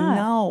idea. Yeah. I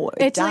know.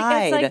 It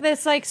died. It's like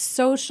this like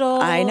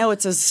social I know.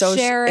 It's a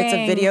sharing. It's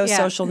a video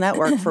social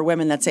network for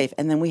women that's safe.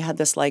 And then we had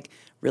this like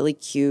really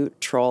cute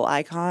troll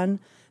icon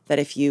that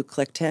if you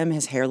clicked him,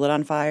 his hair lit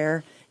on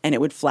fire and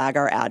it would flag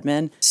our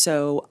admin.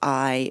 So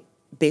I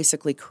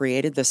basically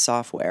created this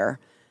software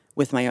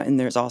with my own, and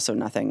there's also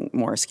nothing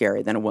more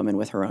scary than a woman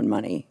with her own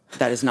money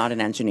that is not an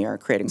engineer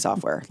creating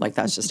software. Like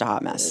that's just a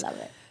hot mess. Love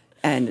it.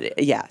 And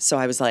yeah, so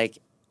I was like,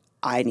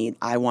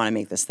 I want to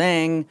make this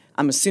thing.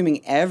 I'm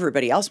assuming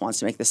everybody else wants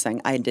to make this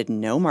thing. I did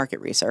no market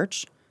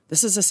research.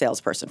 This is a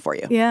salesperson for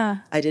you. Yeah.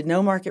 I did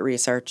no market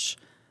research.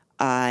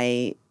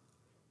 I,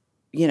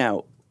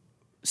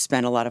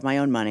 spent a lot of my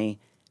own money,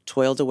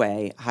 toiled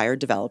away, hired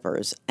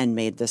developers, and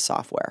made this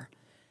software.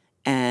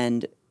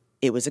 And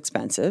it was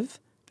expensive,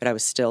 but I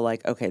was still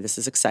like, okay, this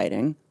is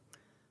exciting.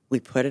 We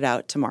put it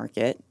out to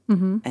market,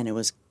 and it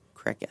was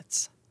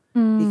crickets.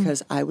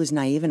 Because I was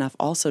naive enough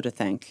also to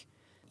think,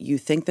 you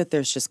think that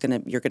there's just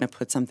you're gonna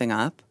put something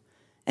up,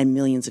 and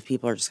millions of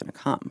people are just gonna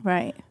come.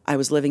 Right. I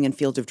was living in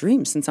Field of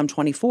Dreams since I'm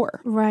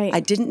 24. Right. I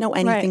didn't know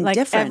anything like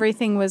different.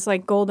 Everything was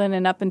like golden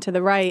and up and to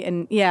the right,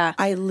 and yeah.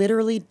 I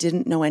literally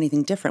didn't know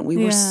anything different. We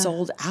were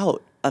sold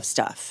out of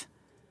stuff.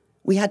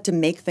 We had to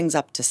make things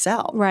up to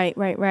sell. Right.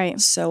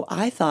 So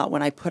I thought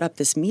when I put up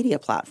this media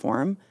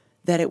platform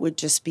that it would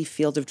just be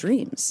Field of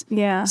Dreams.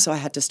 Yeah. So I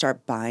had to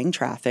start buying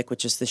traffic,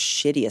 which is the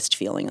shittiest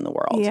feeling in the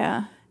world.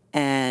 Yeah.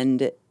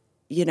 And,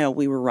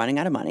 we were running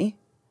out of money.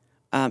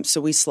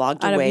 So we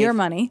slogged away. Out of your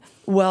money.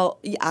 Well,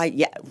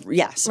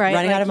 yes. Right.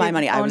 Running like out of my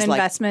money. I was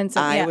investments.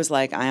 I was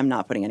like, I am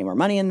not putting any more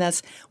money in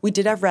this. We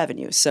did have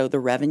revenue. So the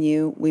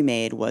revenue we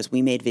made was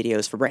we made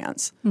videos for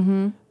brands.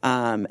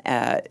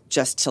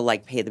 Just to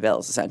like pay the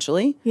bills,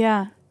 essentially.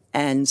 Yeah.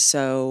 And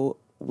so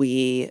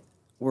we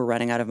were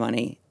running out of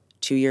money.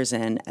 2 years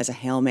in, as a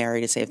Hail Mary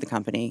to save the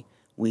company,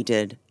 we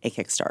did a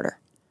Kickstarter.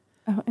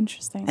 Oh,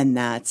 interesting. And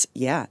that's,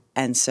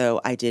 And so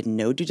I did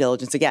no due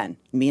diligence. Again,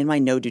 me and my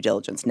no due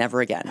diligence.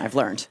 Never again. I've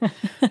learned.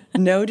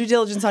 No due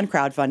diligence on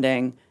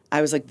crowdfunding.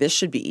 I was like, this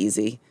should be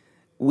easy.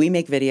 We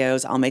make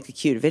videos. I'll make a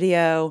cute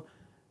video.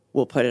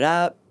 We'll put it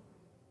up.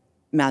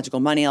 Magical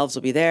Money Elves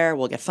will be there.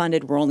 We'll get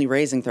funded. We're only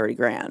raising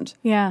 $30,000.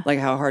 Yeah. Like,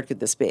 how hard could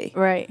this be?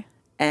 Right.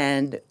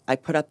 And I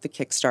put up the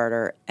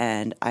Kickstarter,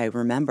 and I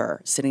remember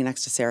sitting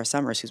next to Sarah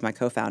Summers, who's my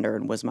co-founder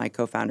and was my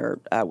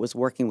co-founder, was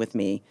working with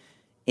me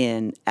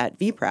at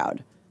VProud,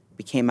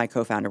 became my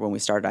co-founder when we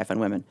started iFund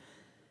Women.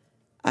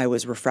 I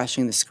was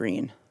refreshing the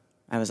screen.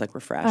 I was like,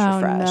 refresh.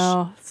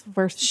 No.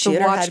 She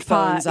had her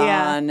headphones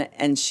on,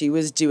 and she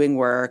was doing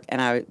work, and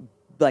I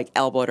like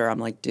elbowed her. I'm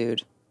like,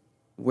 dude,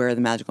 where are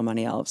the Magical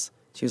Money Elves?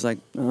 She was like,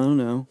 I don't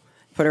know.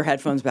 Put her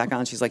headphones back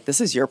on. She's like, this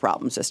is your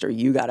problem, sister.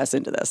 You got us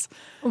into this.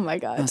 Oh, my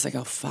God. I was like,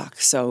 oh, fuck.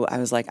 So I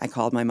was like, I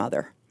called my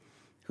mother,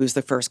 who's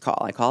the first call.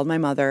 I called my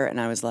mother, and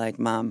I was like,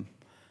 Mom,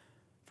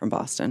 from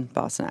Boston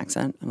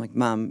accent. I'm like,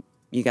 Mom,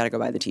 you got to go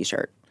buy the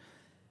T-shirt.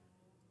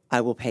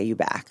 I will pay you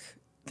back.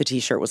 The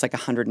T-shirt was like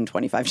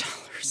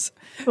 $125.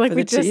 Like,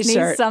 we just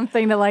need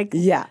something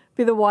to,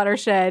 be the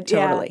watershed.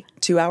 Totally.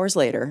 2 hours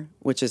later,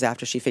 which is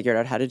after she figured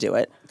out how to do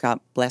it,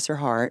 God bless her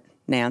heart,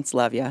 Nance,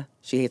 love ya.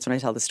 She hates when I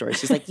tell the story.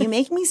 She's like, you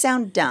make me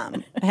sound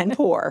dumb and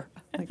poor.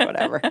 Like,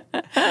 whatever.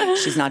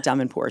 She's not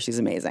dumb and poor. She's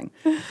amazing.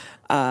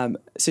 So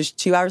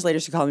 2 hours later,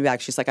 she called me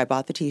back. She's like, I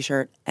bought the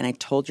T-shirt, and I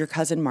told your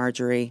cousin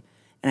Marjorie,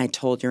 and I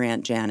told your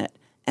Aunt Janet.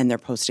 and they're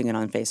posting it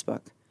on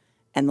Facebook.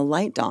 And the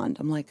light dawned.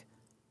 I'm like,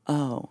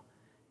 oh,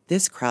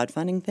 this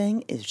crowdfunding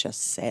thing is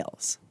just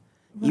sales.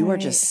 You are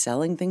just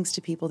selling things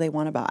to people they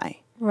want to buy.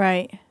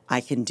 Right.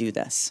 I can do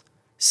this.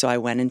 So I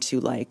went into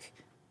like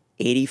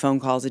 80 phone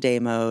calls a day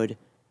mode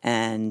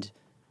and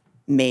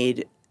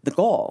made the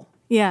goal.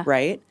 Yeah.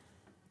 Right?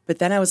 But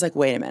then I was like,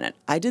 wait a minute.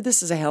 I did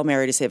this as a Hail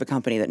Mary to save a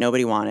company that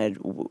nobody wanted.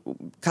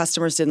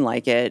 Customers didn't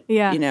like it.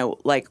 Yeah. You know,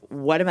 like,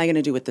 what am I going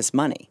to do with this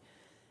money?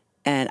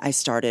 And I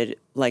started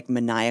like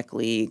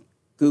maniacally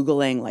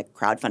Googling like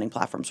crowdfunding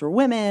platforms for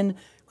women,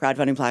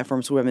 crowdfunding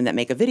platforms for women that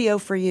make a video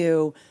for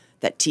you,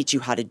 that teach you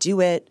how to do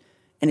it.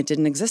 And it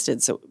didn't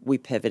exist. So we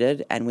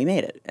pivoted and we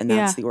made it. And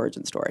that's the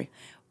origin story.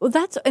 Well,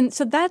 that's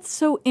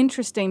so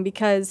interesting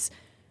because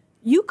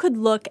you could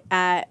look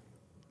at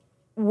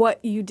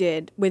what you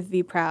did with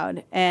Be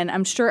Proud, and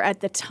I'm sure at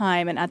the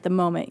time and at the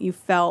moment you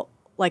felt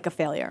like a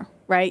failure,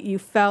 right? You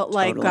felt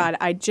like, God,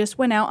 I just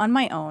went out on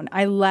my own.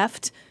 I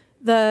left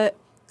the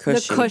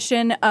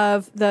cushion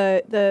of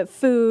the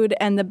food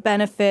and the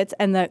benefits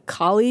and the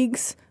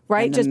colleagues,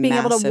 right? And the just being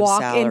able to massive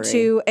walk salary.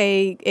 into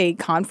a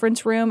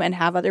conference room and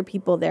have other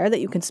people there that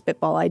you can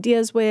spitball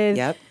ideas with.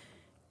 Yep.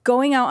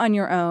 Going out on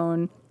your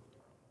own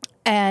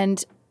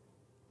and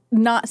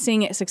not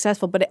seeing it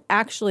successful, but it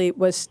actually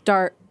was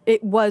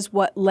it was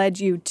what led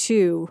you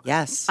to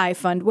I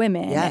Fund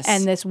Women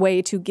and this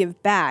way to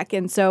give back.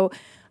 And so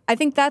I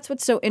think that's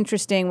what's so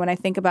interesting when I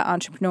think about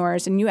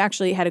entrepreneurs. And you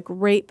actually had a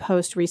great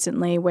post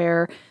recently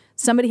where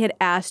somebody had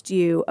asked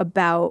you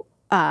about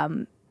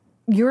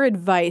your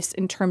advice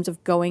in terms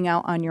of going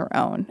out on your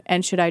own.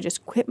 And should I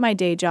just quit my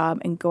day job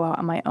and go out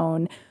on my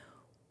own?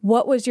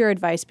 What was your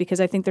advice? Because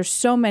I think there's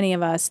so many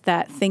of us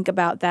that think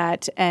about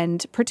that,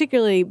 and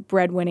particularly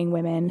breadwinning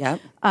women.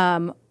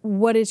 Yep.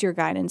 What is your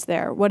guidance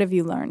there? What have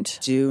you learned?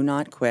 Do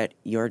not quit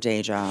your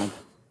day job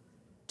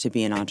to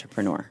be an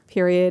entrepreneur.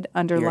 Period.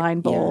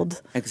 Underline,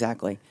 bold. Yeah,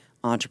 exactly.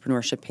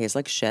 Entrepreneurship pays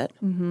like shit.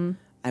 Mm-hmm.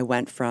 I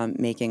went from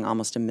making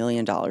almost $1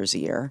 million a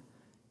year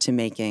to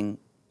making,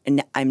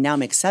 and I now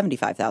make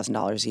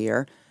 $75,000 a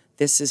year.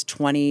 This is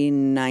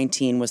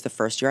 2019 was the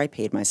first year I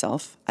paid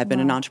myself. I've been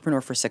an entrepreneur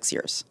for 6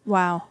 years.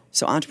 Wow.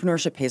 So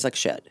entrepreneurship pays like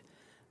shit.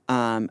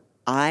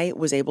 I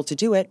was able to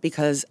do it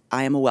because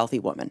I am a wealthy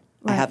woman.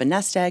 Right. I have a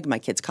nest egg. My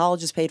kids'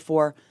 college is paid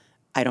for.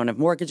 I don't have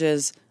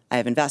mortgages. I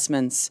have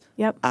investments.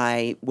 Yep.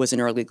 I was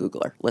an early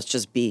Googler.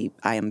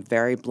 I am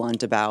very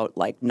blunt about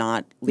like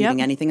not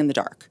leaving anything in the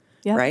dark.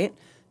 Yep. Right?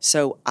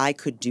 So I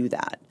could do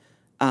that.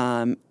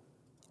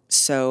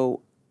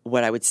 So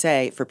what I would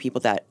say for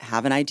people that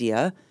have an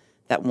idea,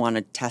 that want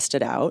to test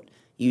it out,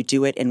 you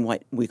do it in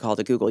what we call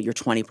to Google your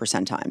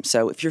 20% time.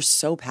 So if you're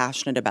so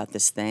passionate about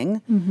this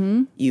thing,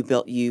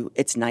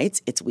 it's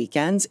nights, it's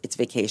weekends, it's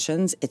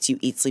vacations, it's you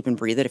eat, sleep, and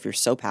breathe it if you're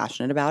so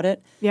passionate about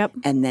it. Yep.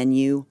 And then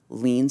you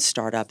lean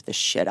startup the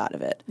shit out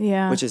of it.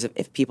 Yeah. Which is,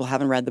 if people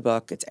haven't read the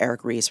book, it's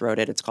Eric Ries wrote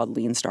it. It's called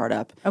Lean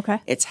Startup.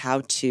 Okay. It's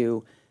how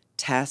to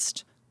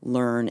test,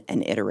 learn,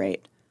 and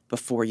iterate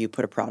before you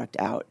put a product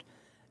out.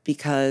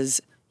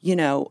 Because, you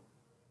know,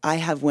 I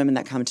have women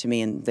that come to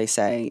me and they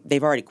say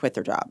they've already quit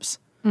their jobs,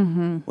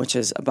 which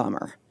is a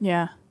bummer.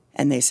 Yeah.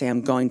 And they say,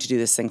 I'm going to do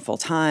this thing full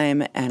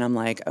time. And I'm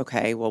like,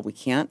 okay, well, we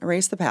can't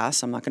erase the past.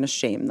 So I'm not going to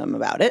shame them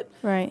about it.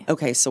 Right.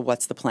 Okay, so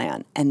what's the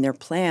plan? And their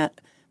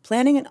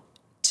planning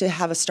to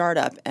have a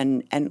startup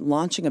and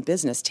launching a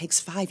business takes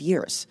 5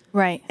 years.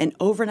 Right. And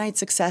overnight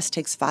success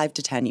takes 5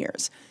 to 10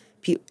 years.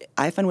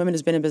 I Fund Women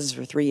has been in business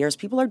for 3 years.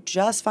 People are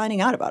just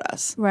finding out about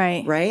us.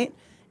 Right. Right?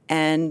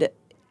 And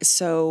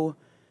so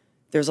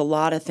there's a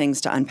lot of things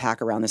to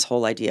unpack around this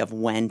whole idea of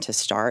when to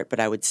start, but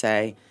I would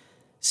say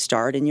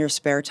start in your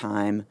spare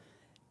time,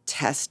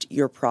 test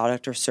your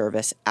product or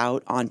service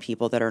out on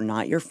people that are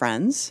not your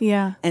friends,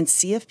 and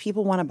see if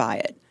people want to buy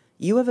it.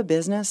 You have a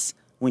business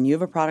when you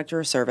have a product or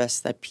a service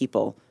that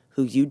people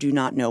who you do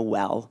not know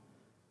well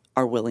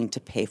are willing to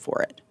pay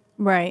for it.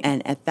 Right.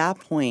 And at that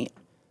point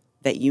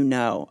that you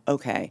know,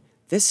 okay,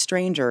 this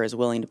stranger is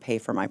willing to pay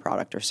for my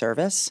product or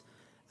service,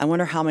 I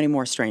wonder how many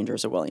more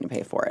strangers are willing to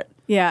pay for it.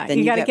 Yeah, Then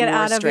you got to get more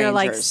out of your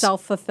like strangers.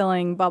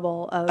 self-fulfilling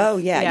bubble of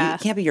You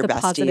can't be your the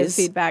besties. positive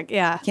feedback.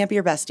 Yeah, Can't be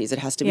your besties. It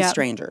has to be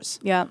strangers.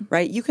 Yeah.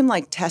 Right? You can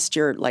like test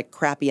your like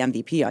crappy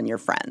MVP on your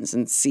friends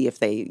and see if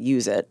they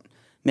use it,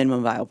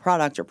 minimum viable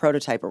product or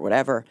prototype or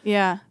whatever.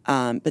 Yeah.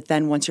 But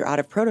then once you're out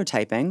of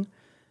prototyping,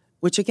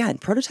 which again,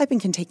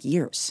 prototyping can take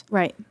years.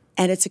 Right.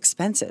 And it's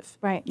expensive.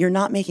 Right. You're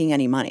not making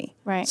any money.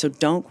 Right. So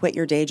don't quit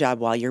your day job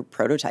while you're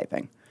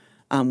prototyping.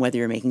 Whether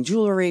you're making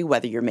jewelry,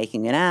 whether you're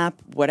making an app,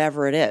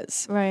 whatever it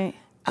is. Right.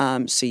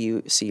 So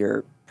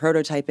you're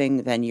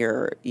prototyping, then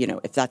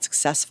if that's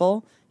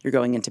successful, you're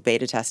going into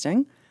beta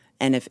testing.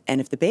 And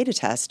if the beta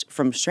test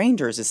from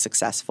strangers is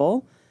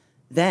successful,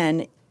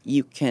 then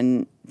you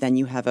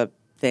have a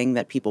thing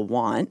that people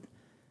want,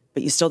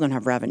 but you still don't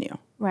have revenue.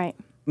 Right.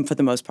 For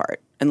the most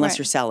part, unless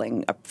you're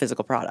selling a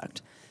physical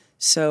product.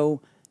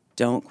 So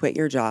don't quit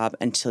your job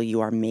until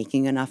you are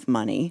making enough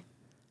money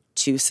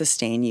to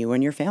sustain you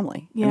and your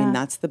family. Yeah. I mean,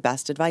 that's the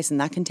best advice, and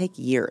that can take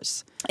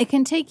years. It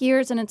can take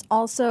years, and it's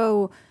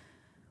also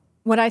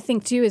what I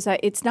think too is that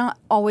it's not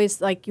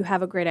always like you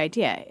have a great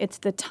idea. It's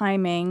the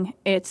timing,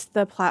 it's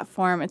the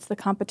platform, it's the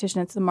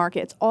competition, it's the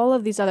market, it's all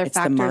of these other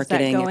factors the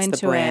marketing, that go it's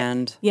into the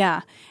brand. it.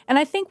 Yeah. And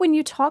I think when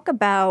you talk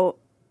about,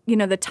 you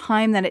know, the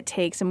time that it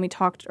takes, and we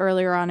talked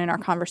earlier on in our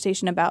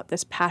conversation about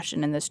this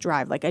passion and this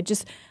drive, like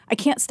I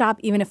can't stop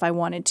even if I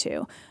wanted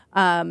to.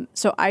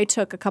 So I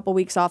took a couple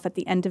weeks off at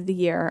the end of the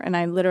year, and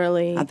I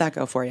literally... How'd that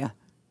go for you?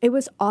 It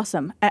was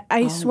awesome.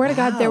 I swear to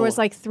God, there was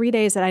like 3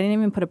 days that I didn't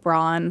even put a bra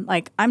on.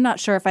 Like, I'm not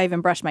sure if I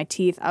even brushed my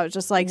teeth. I was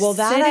just like, Well,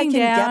 that I can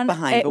down. get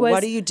behind, but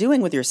what are you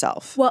doing with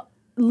yourself? Well,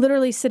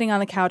 literally sitting on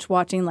the couch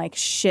watching like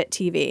shit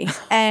TV.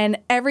 And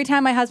every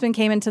time my husband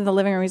came into the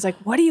living room, he's like,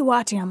 "What are you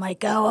watching?" I'm like,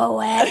 "Go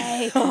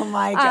away." Oh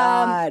my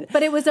God.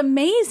 But it was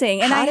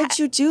amazing. And How did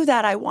you do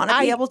that? I want to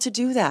be able to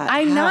do that.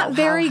 I'm not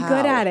very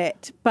good How? at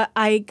it, but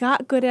I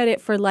got good at it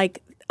for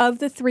like, of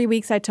the 3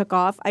 weeks I took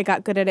off, I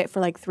got good at it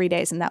for like 3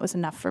 days, and that was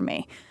enough for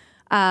me.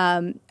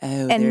 And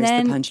and there's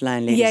then, the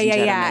punchline, ladies and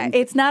gentlemen.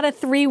 It's not a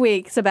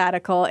 3-week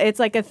sabbatical. It's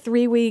like a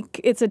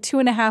 3-week, it's a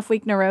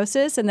 2.5-week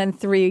neurosis and then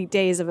 3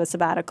 days of a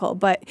sabbatical.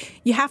 But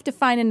you have to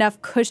find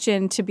enough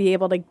cushion to be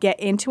able to get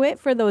into it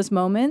for those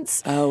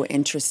moments. Oh,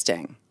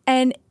 interesting.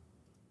 And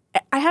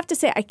I have to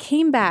say, I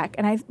came back,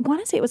 and I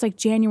want to say it was like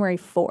January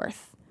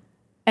 4th.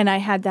 And I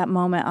had that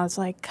moment. I was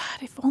like,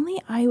 God, if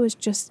only I was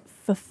just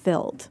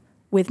fulfilled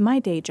with my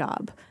day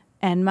job.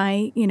 And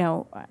my, you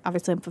know,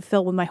 obviously I'm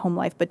fulfilled with my home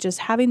life, but just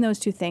having those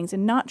two things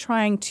and not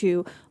trying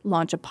to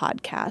launch a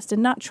podcast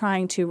and not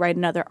trying to write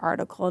another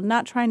article and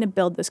not trying to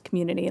build this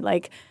community,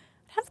 like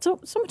I have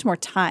so much more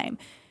time.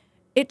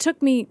 It took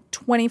me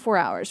 24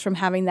 hours from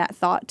having that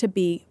thought to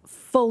be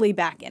fully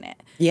back in it.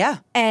 Yeah.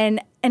 And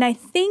I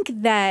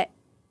think that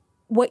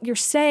what you're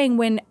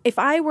saying, if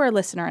I were a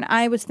listener and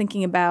I was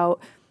thinking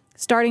about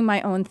starting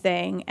my own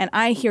thing, and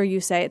I hear you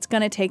say it's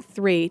going to take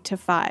 3 to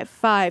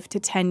 5 to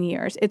 10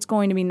 years. It's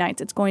going to be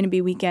nights. It's going to be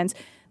weekends.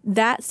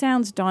 That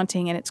sounds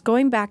daunting, and it's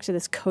going back to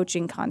this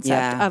coaching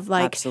concept of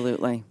like,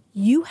 absolutely.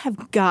 You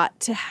have got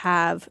to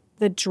have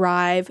the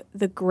drive,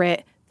 the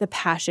grit, the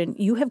passion.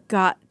 You have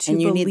got to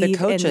and you believe need the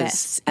coaches. in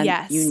this. And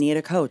yes. you need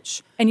a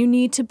coach. And you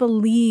need to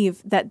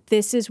believe that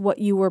this is what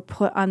you were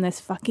put on this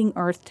fucking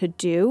earth to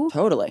do.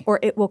 Totally. Or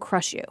it will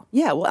crush you.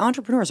 Yeah, well,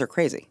 entrepreneurs are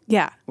crazy.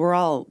 Yeah. We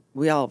all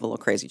have a little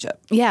crazy chip.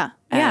 Yeah.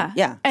 And,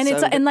 yeah. And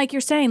so and like you're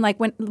saying, like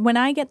when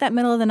I get that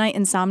middle of the night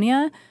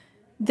insomnia,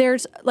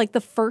 there's like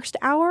the first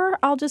hour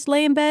I'll just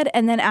lay in bed,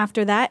 and then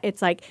after that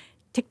it's like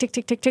tick, tick,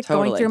 tick, tick, tick,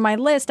 Totally. going through my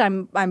list.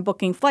 I'm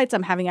booking flights.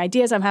 I'm having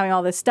ideas. I'm having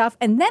all this stuff.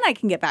 And then I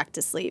can get back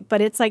to sleep.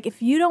 But it's like,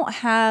 if you don't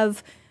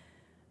have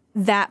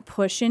that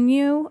push in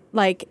you,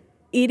 like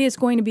it is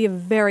going to be a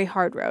very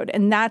hard road.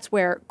 And that's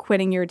where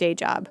quitting your day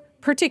job,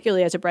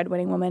 particularly as a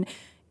breadwinning woman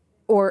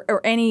or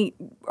any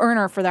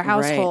earner for their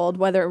household,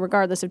 whether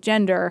regardless of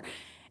gender.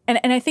 And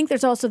I think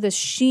there's also this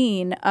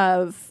sheen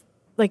of,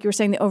 like you were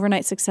saying, the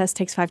overnight success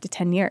takes 5 to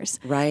 10 years.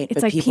 Right, It's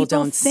but like people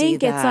don't see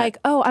think it's that. like,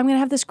 oh, I'm going to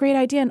have this great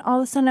idea, and all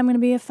of a sudden I'm going to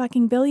be a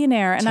fucking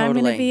billionaire, and I'm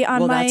going to be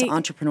on that's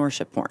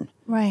entrepreneurship porn.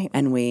 Right.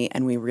 And we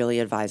really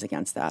advise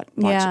against that.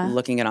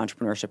 Looking at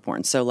entrepreneurship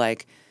porn. So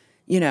like,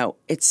 you know,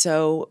 it's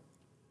so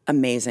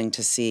amazing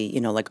to see,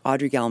 you know, like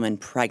Audrey Gelman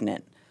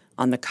pregnant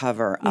on the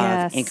cover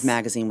of Inc.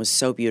 magazine was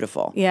so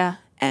beautiful. Yeah.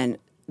 And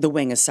The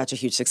Wing is such a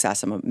huge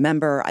success. I'm a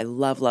member. I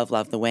love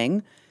The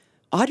Wing.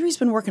 Audrey's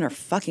been working her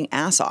fucking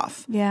ass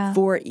off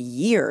for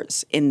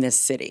years in this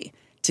city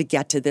to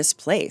get to this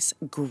place.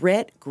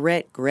 Grit.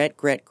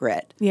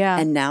 Yeah.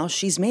 And now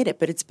she's made it.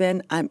 But it's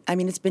been,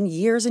 it's been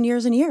years and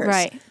years and years.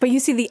 Right. But you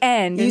see the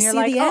end, and you're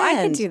like, oh, I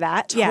can do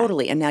that.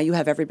 Totally. And now you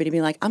have everybody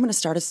being like, I'm going to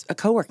start a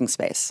co-working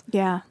space.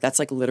 Yeah. That's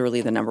like literally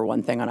the number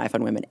one thing on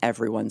iFund Women.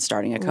 Everyone's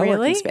starting a co-working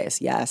Really?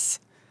 space. Yes.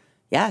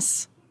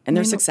 And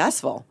they're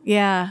successful.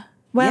 Yeah.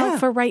 Well, Yeah.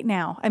 for right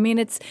now. I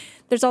mean,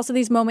 there's also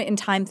these moment in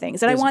time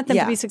things. And I want them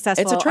to be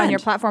successful It's a trend. on your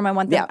platform. I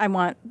want them, I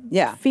want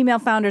female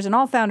founders and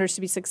all founders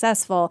to be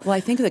successful. Well, I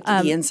think the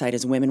key insight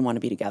is women want to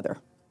be together.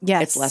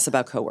 Yes. It's less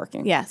about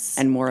co-working. Yes.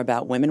 And more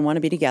about women want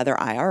to be together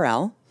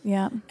IRL.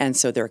 Yeah. And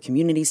so there are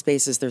community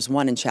spaces. There's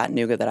one in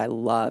Chattanooga that I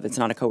love. It's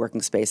not a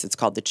co-working space. It's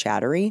called The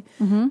Chattery.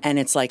 And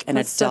it's like an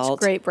That's adult.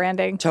 such great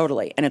branding.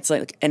 Totally. And it's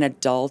like an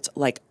adult,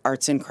 like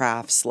arts and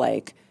crafts,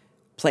 like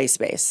play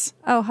space.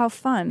 Oh, how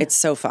fun. It's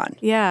so fun.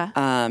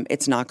 Yeah.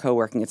 It's not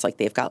co-working. It's like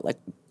they've got like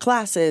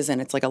classes and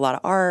it's like a lot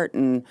of art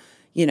and,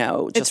 you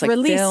know, just It's like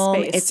release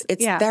film. space.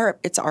 It's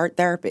it's art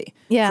therapy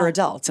Yeah. for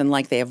adults. And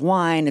like they have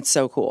wine. It's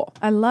so cool.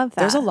 I love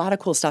that. There's a lot of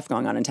cool stuff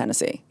going on in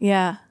Tennessee.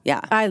 Yeah.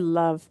 Yeah. I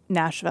love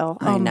Nashville.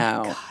 I Oh know.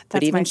 my God, but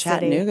that's even my city.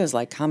 Chattanooga's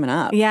like coming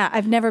up. Yeah,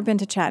 I've never been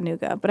to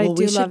Chattanooga, but I Well,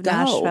 do we should love go.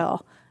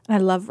 Nashville. And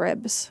I love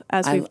ribs,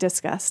 as we've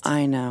discussed.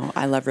 I know.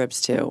 I love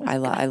ribs too. I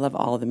love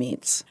all the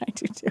meats. I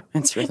do too.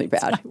 It's really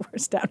bad. It's my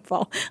worst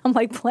downfall. I'm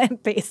like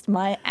plant-based,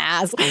 my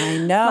ass. I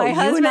know. My You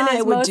husband and I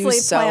is would do mostly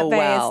so plant-based,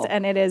 well.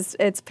 and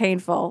it's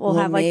painful. We'll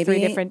have like 3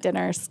 maybe- different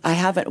dinners. I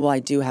haven't. Well, I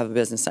do have a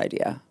business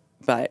idea,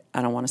 but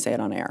I don't want to say it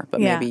on air.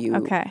 But Yeah, maybe you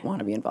okay. want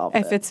to be involved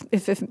with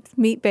If it's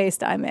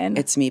meat-based, I'm in.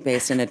 It's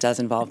meat-based and it does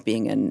involve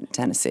being in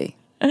Tennessee.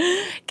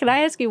 Can I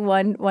ask you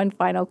one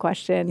final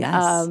question?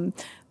 Yes.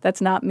 That's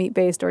not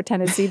meat-based or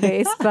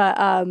Tennessee-based, but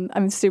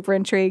I'm super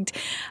intrigued.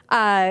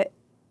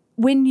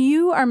 When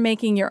you are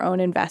making your own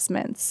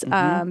investments,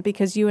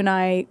 because you and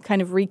I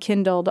kind of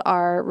rekindled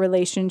our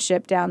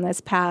relationship down this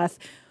path,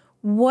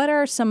 what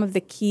are some of the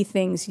key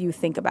things you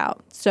think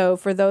about? So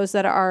for those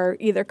that are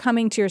either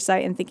coming to your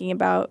site and thinking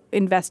about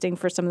investing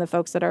for some of the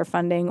folks that are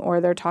funding,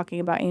 or they're talking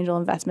about angel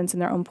investments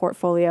in their own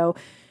portfolio,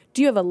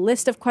 do you have a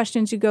list of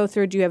questions you go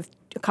through? Do you have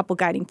a couple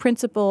guiding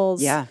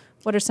principles? Yeah.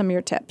 What are some of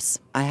your tips?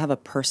 I have a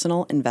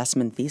personal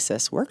investment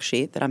thesis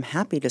worksheet that I'm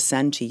happy to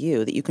send to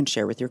you that you can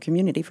share with your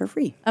community for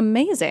free.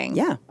 Amazing.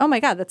 Yeah. Oh my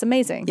God, that's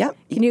amazing. Yep.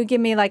 Can you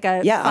give me like a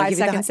I'll give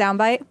you 5-second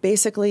soundbite?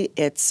 Basically,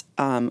 it's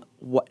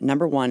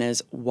number one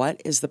is,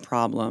 what is the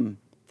problem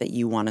that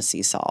you want to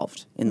see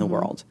solved in the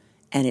world?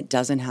 And it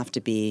doesn't have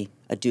to be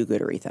a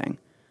do-goodery thing.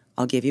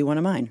 I'll give you one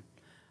of mine.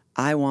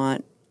 I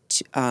want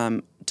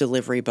to,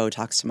 delivery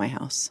Botox to my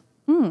house.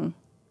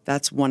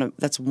 That's one of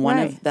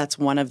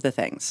the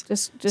things.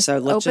 Just so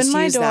let's open just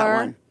my use door, that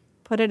one.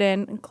 put it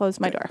in, and close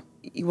my door.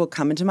 You will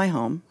come into my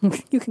home.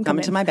 You can come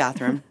into in. my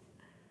bathroom.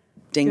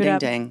 Ding, Do it ding, up.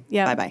 ding.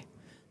 Yep. Bye-bye.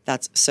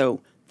 That's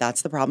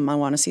the problem I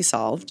want to see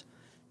solved.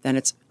 Then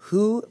it's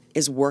who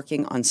is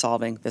working on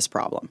solving this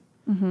problem.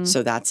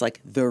 So that's like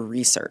the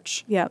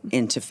research Yep.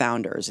 into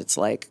founders. It's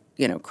like,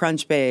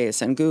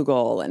 Crunchbase and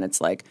Google, and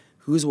it's like,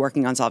 who's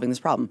working on solving this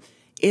problem?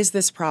 Is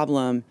this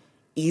problem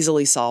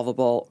easily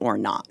solvable or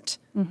not?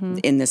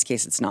 In this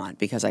case, it's not,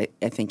 because I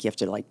think you have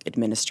to like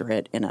administer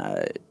it in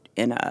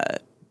a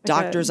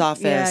doctor's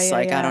office.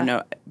 I don't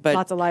know, but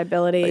lots of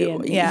liability.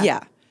 And, yeah.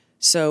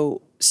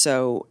 So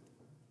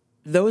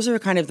those are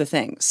kind of the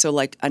things. So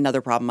like another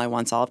problem I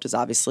want solved is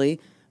obviously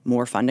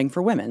more funding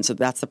for women. So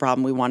that's the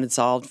problem we wanted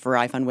solved for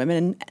iFund Women.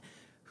 And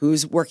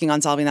who's working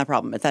on solving that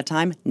problem? At that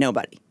time,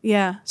 nobody.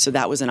 Yeah. So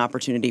that was an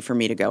opportunity for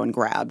me to go and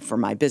grab for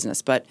my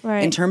business. But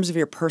Right. in terms of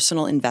your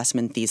personal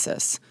investment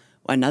thesis,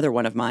 another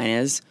one of mine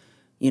is,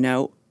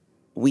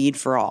 weed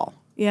for all.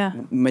 Yeah.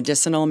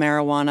 Medicinal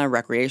marijuana,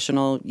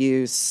 recreational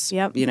use,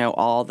 Yep.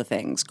 All the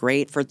things.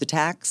 Great for the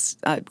tax,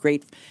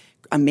 great,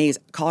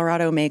 amazing.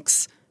 Colorado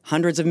makes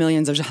hundreds of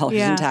millions of dollars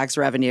Yeah. in tax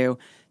revenue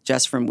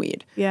just from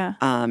weed. Yeah.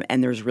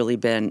 And there's really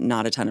been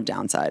not a ton of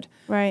downside.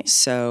 Right.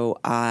 So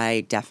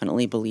I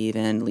definitely believe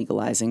in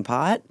legalizing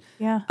pot.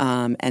 Yeah.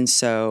 And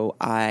so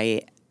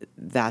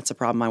that's a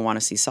problem I want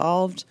to see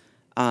solved.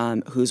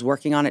 Who's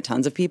working on it?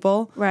 Tons of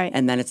people. Right.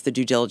 And then it's the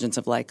due diligence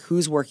of like,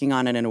 who's working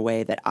on it in a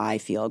way that I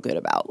feel good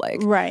about? Like,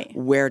 Right.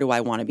 where do I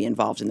want to be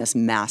involved in this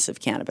massive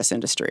cannabis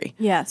industry?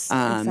 Yes,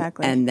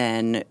 exactly. And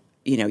then,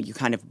 you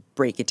kind of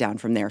break it down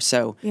from there.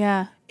 So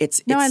Yeah.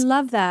 it's I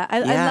love that.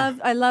 Yeah.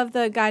 I love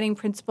the guiding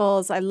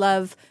principles. I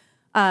love,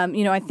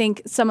 I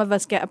think some of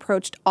us get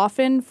approached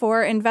often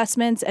for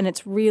investments, and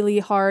it's really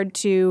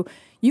hard you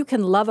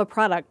can love a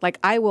product. Like,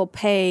 I will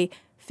pay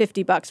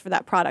 $50 for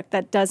that product.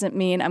 That doesn't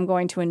mean I'm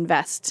going to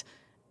invest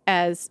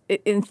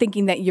in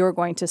thinking that you're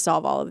going to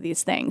solve all of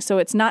these things. So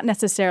it's not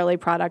necessarily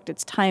product,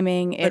 it's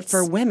timing. But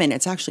for women,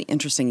 it's actually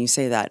interesting you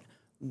say that.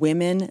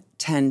 Women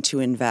tend to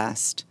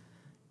invest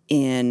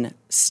in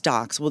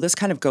stocks. Well, this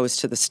kind of goes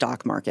to the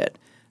stock market.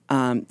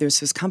 There's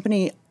this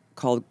company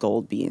called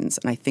Gold Beans,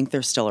 and I think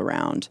they're still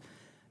around.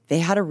 They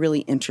had a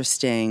really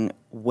interesting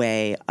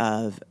way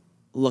of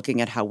looking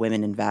at how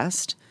women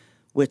invest,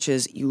 which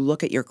is you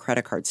look at your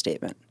credit card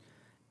statement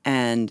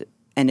and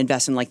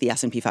invest in like the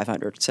S&P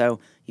 500. So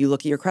you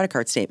look at your credit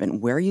card statement.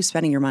 Where are you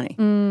spending your money?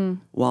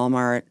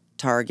 Walmart,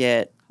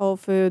 Target, Whole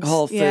Foods.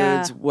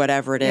 Yeah.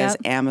 Whatever it is,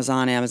 Yep.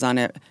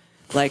 Amazon,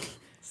 like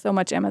So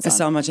much Amazon.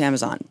 so much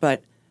Amazon.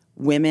 But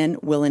women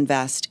will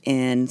invest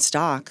in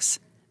stocks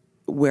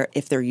where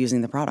if they're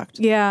using the product.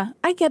 Yeah,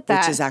 I get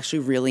that. Which is actually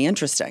really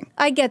interesting.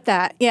 I get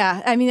that.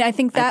 Yeah. I mean, I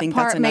think that think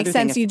part that's makes another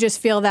thing. sense. You just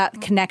feel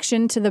that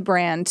connection to the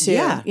brand too.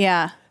 Yeah.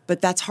 Yeah. But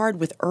that's hard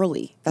with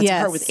early. That's Yes.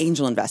 hard with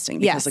angel investing.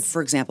 Because, Yes. like,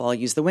 for example, I'll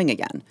use the Wing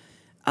again.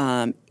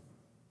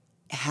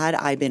 Had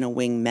I been a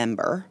Wing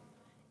member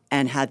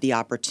and had the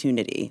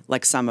opportunity,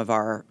 like some of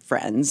our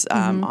friends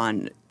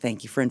on,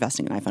 thank you for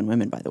investing in iFund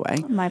Women, by the way.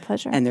 My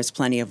pleasure. And there's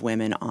plenty of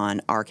women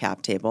on our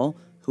cap table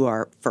who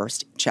are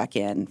first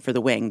check-in for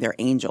the Wing. They're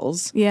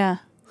angels. Yeah.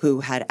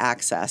 Who had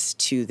access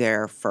to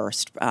their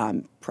first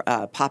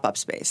pop-up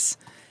space.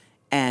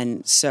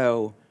 And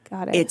so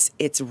Got it.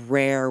 it's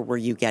rare where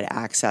you get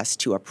access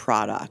to a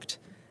product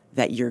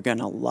that you're going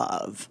to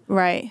love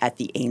Right. at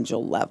the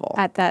angel level.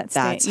 At that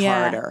stage. That's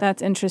Yeah, harder.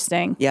 that's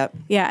interesting. Yep.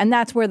 Yeah, and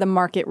that's where the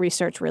market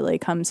research really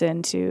comes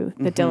into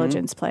the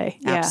diligence play.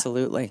 Yeah.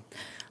 Absolutely.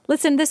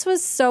 Listen, this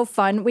was so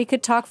fun. We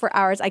could talk for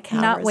hours. I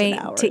cannot Hours and wait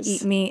to hours.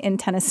 eat meat in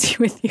Tennessee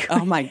with you.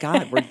 Oh my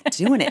God, we're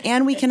doing it.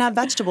 And we can have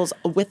vegetables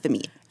with the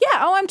meat.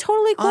 Yeah. Oh, I'm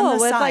totally cool On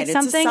the with side. like It's a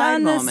something side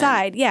on the moment.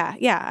 side. Yeah.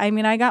 Yeah. I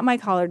mean, I got my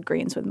collard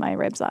greens with my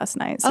ribs last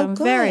night. So Oh, I'm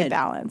very good.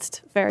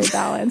 balanced. Very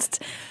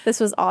balanced.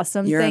 This was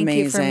awesome. You're Thank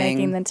you for amazing.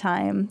 making the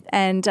time.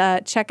 And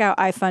check out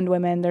iFund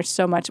Women. There's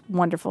so much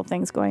wonderful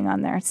things going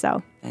on there.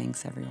 So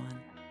Thanks, everyone.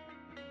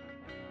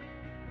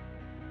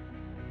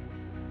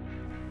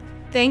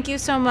 Thank you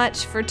so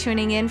much for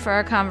tuning in for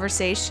our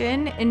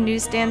conversation in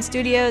Newsstand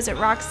Studios at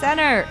Rock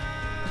Center.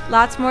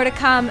 Lots more to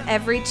come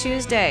every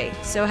Tuesday,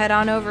 so head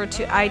on over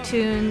to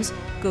iTunes,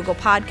 Google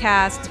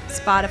Podcasts,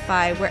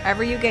 Spotify,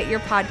 wherever you get your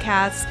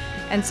podcasts,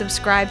 and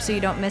subscribe so you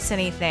don't miss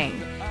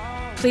anything.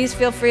 Please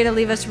feel free to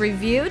leave us a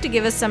review to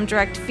give us some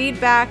direct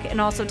feedback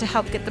and also to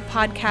help get the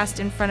podcast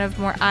in front of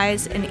more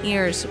eyes and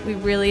ears. We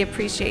really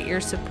appreciate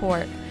your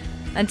support.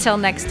 Until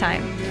next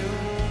time.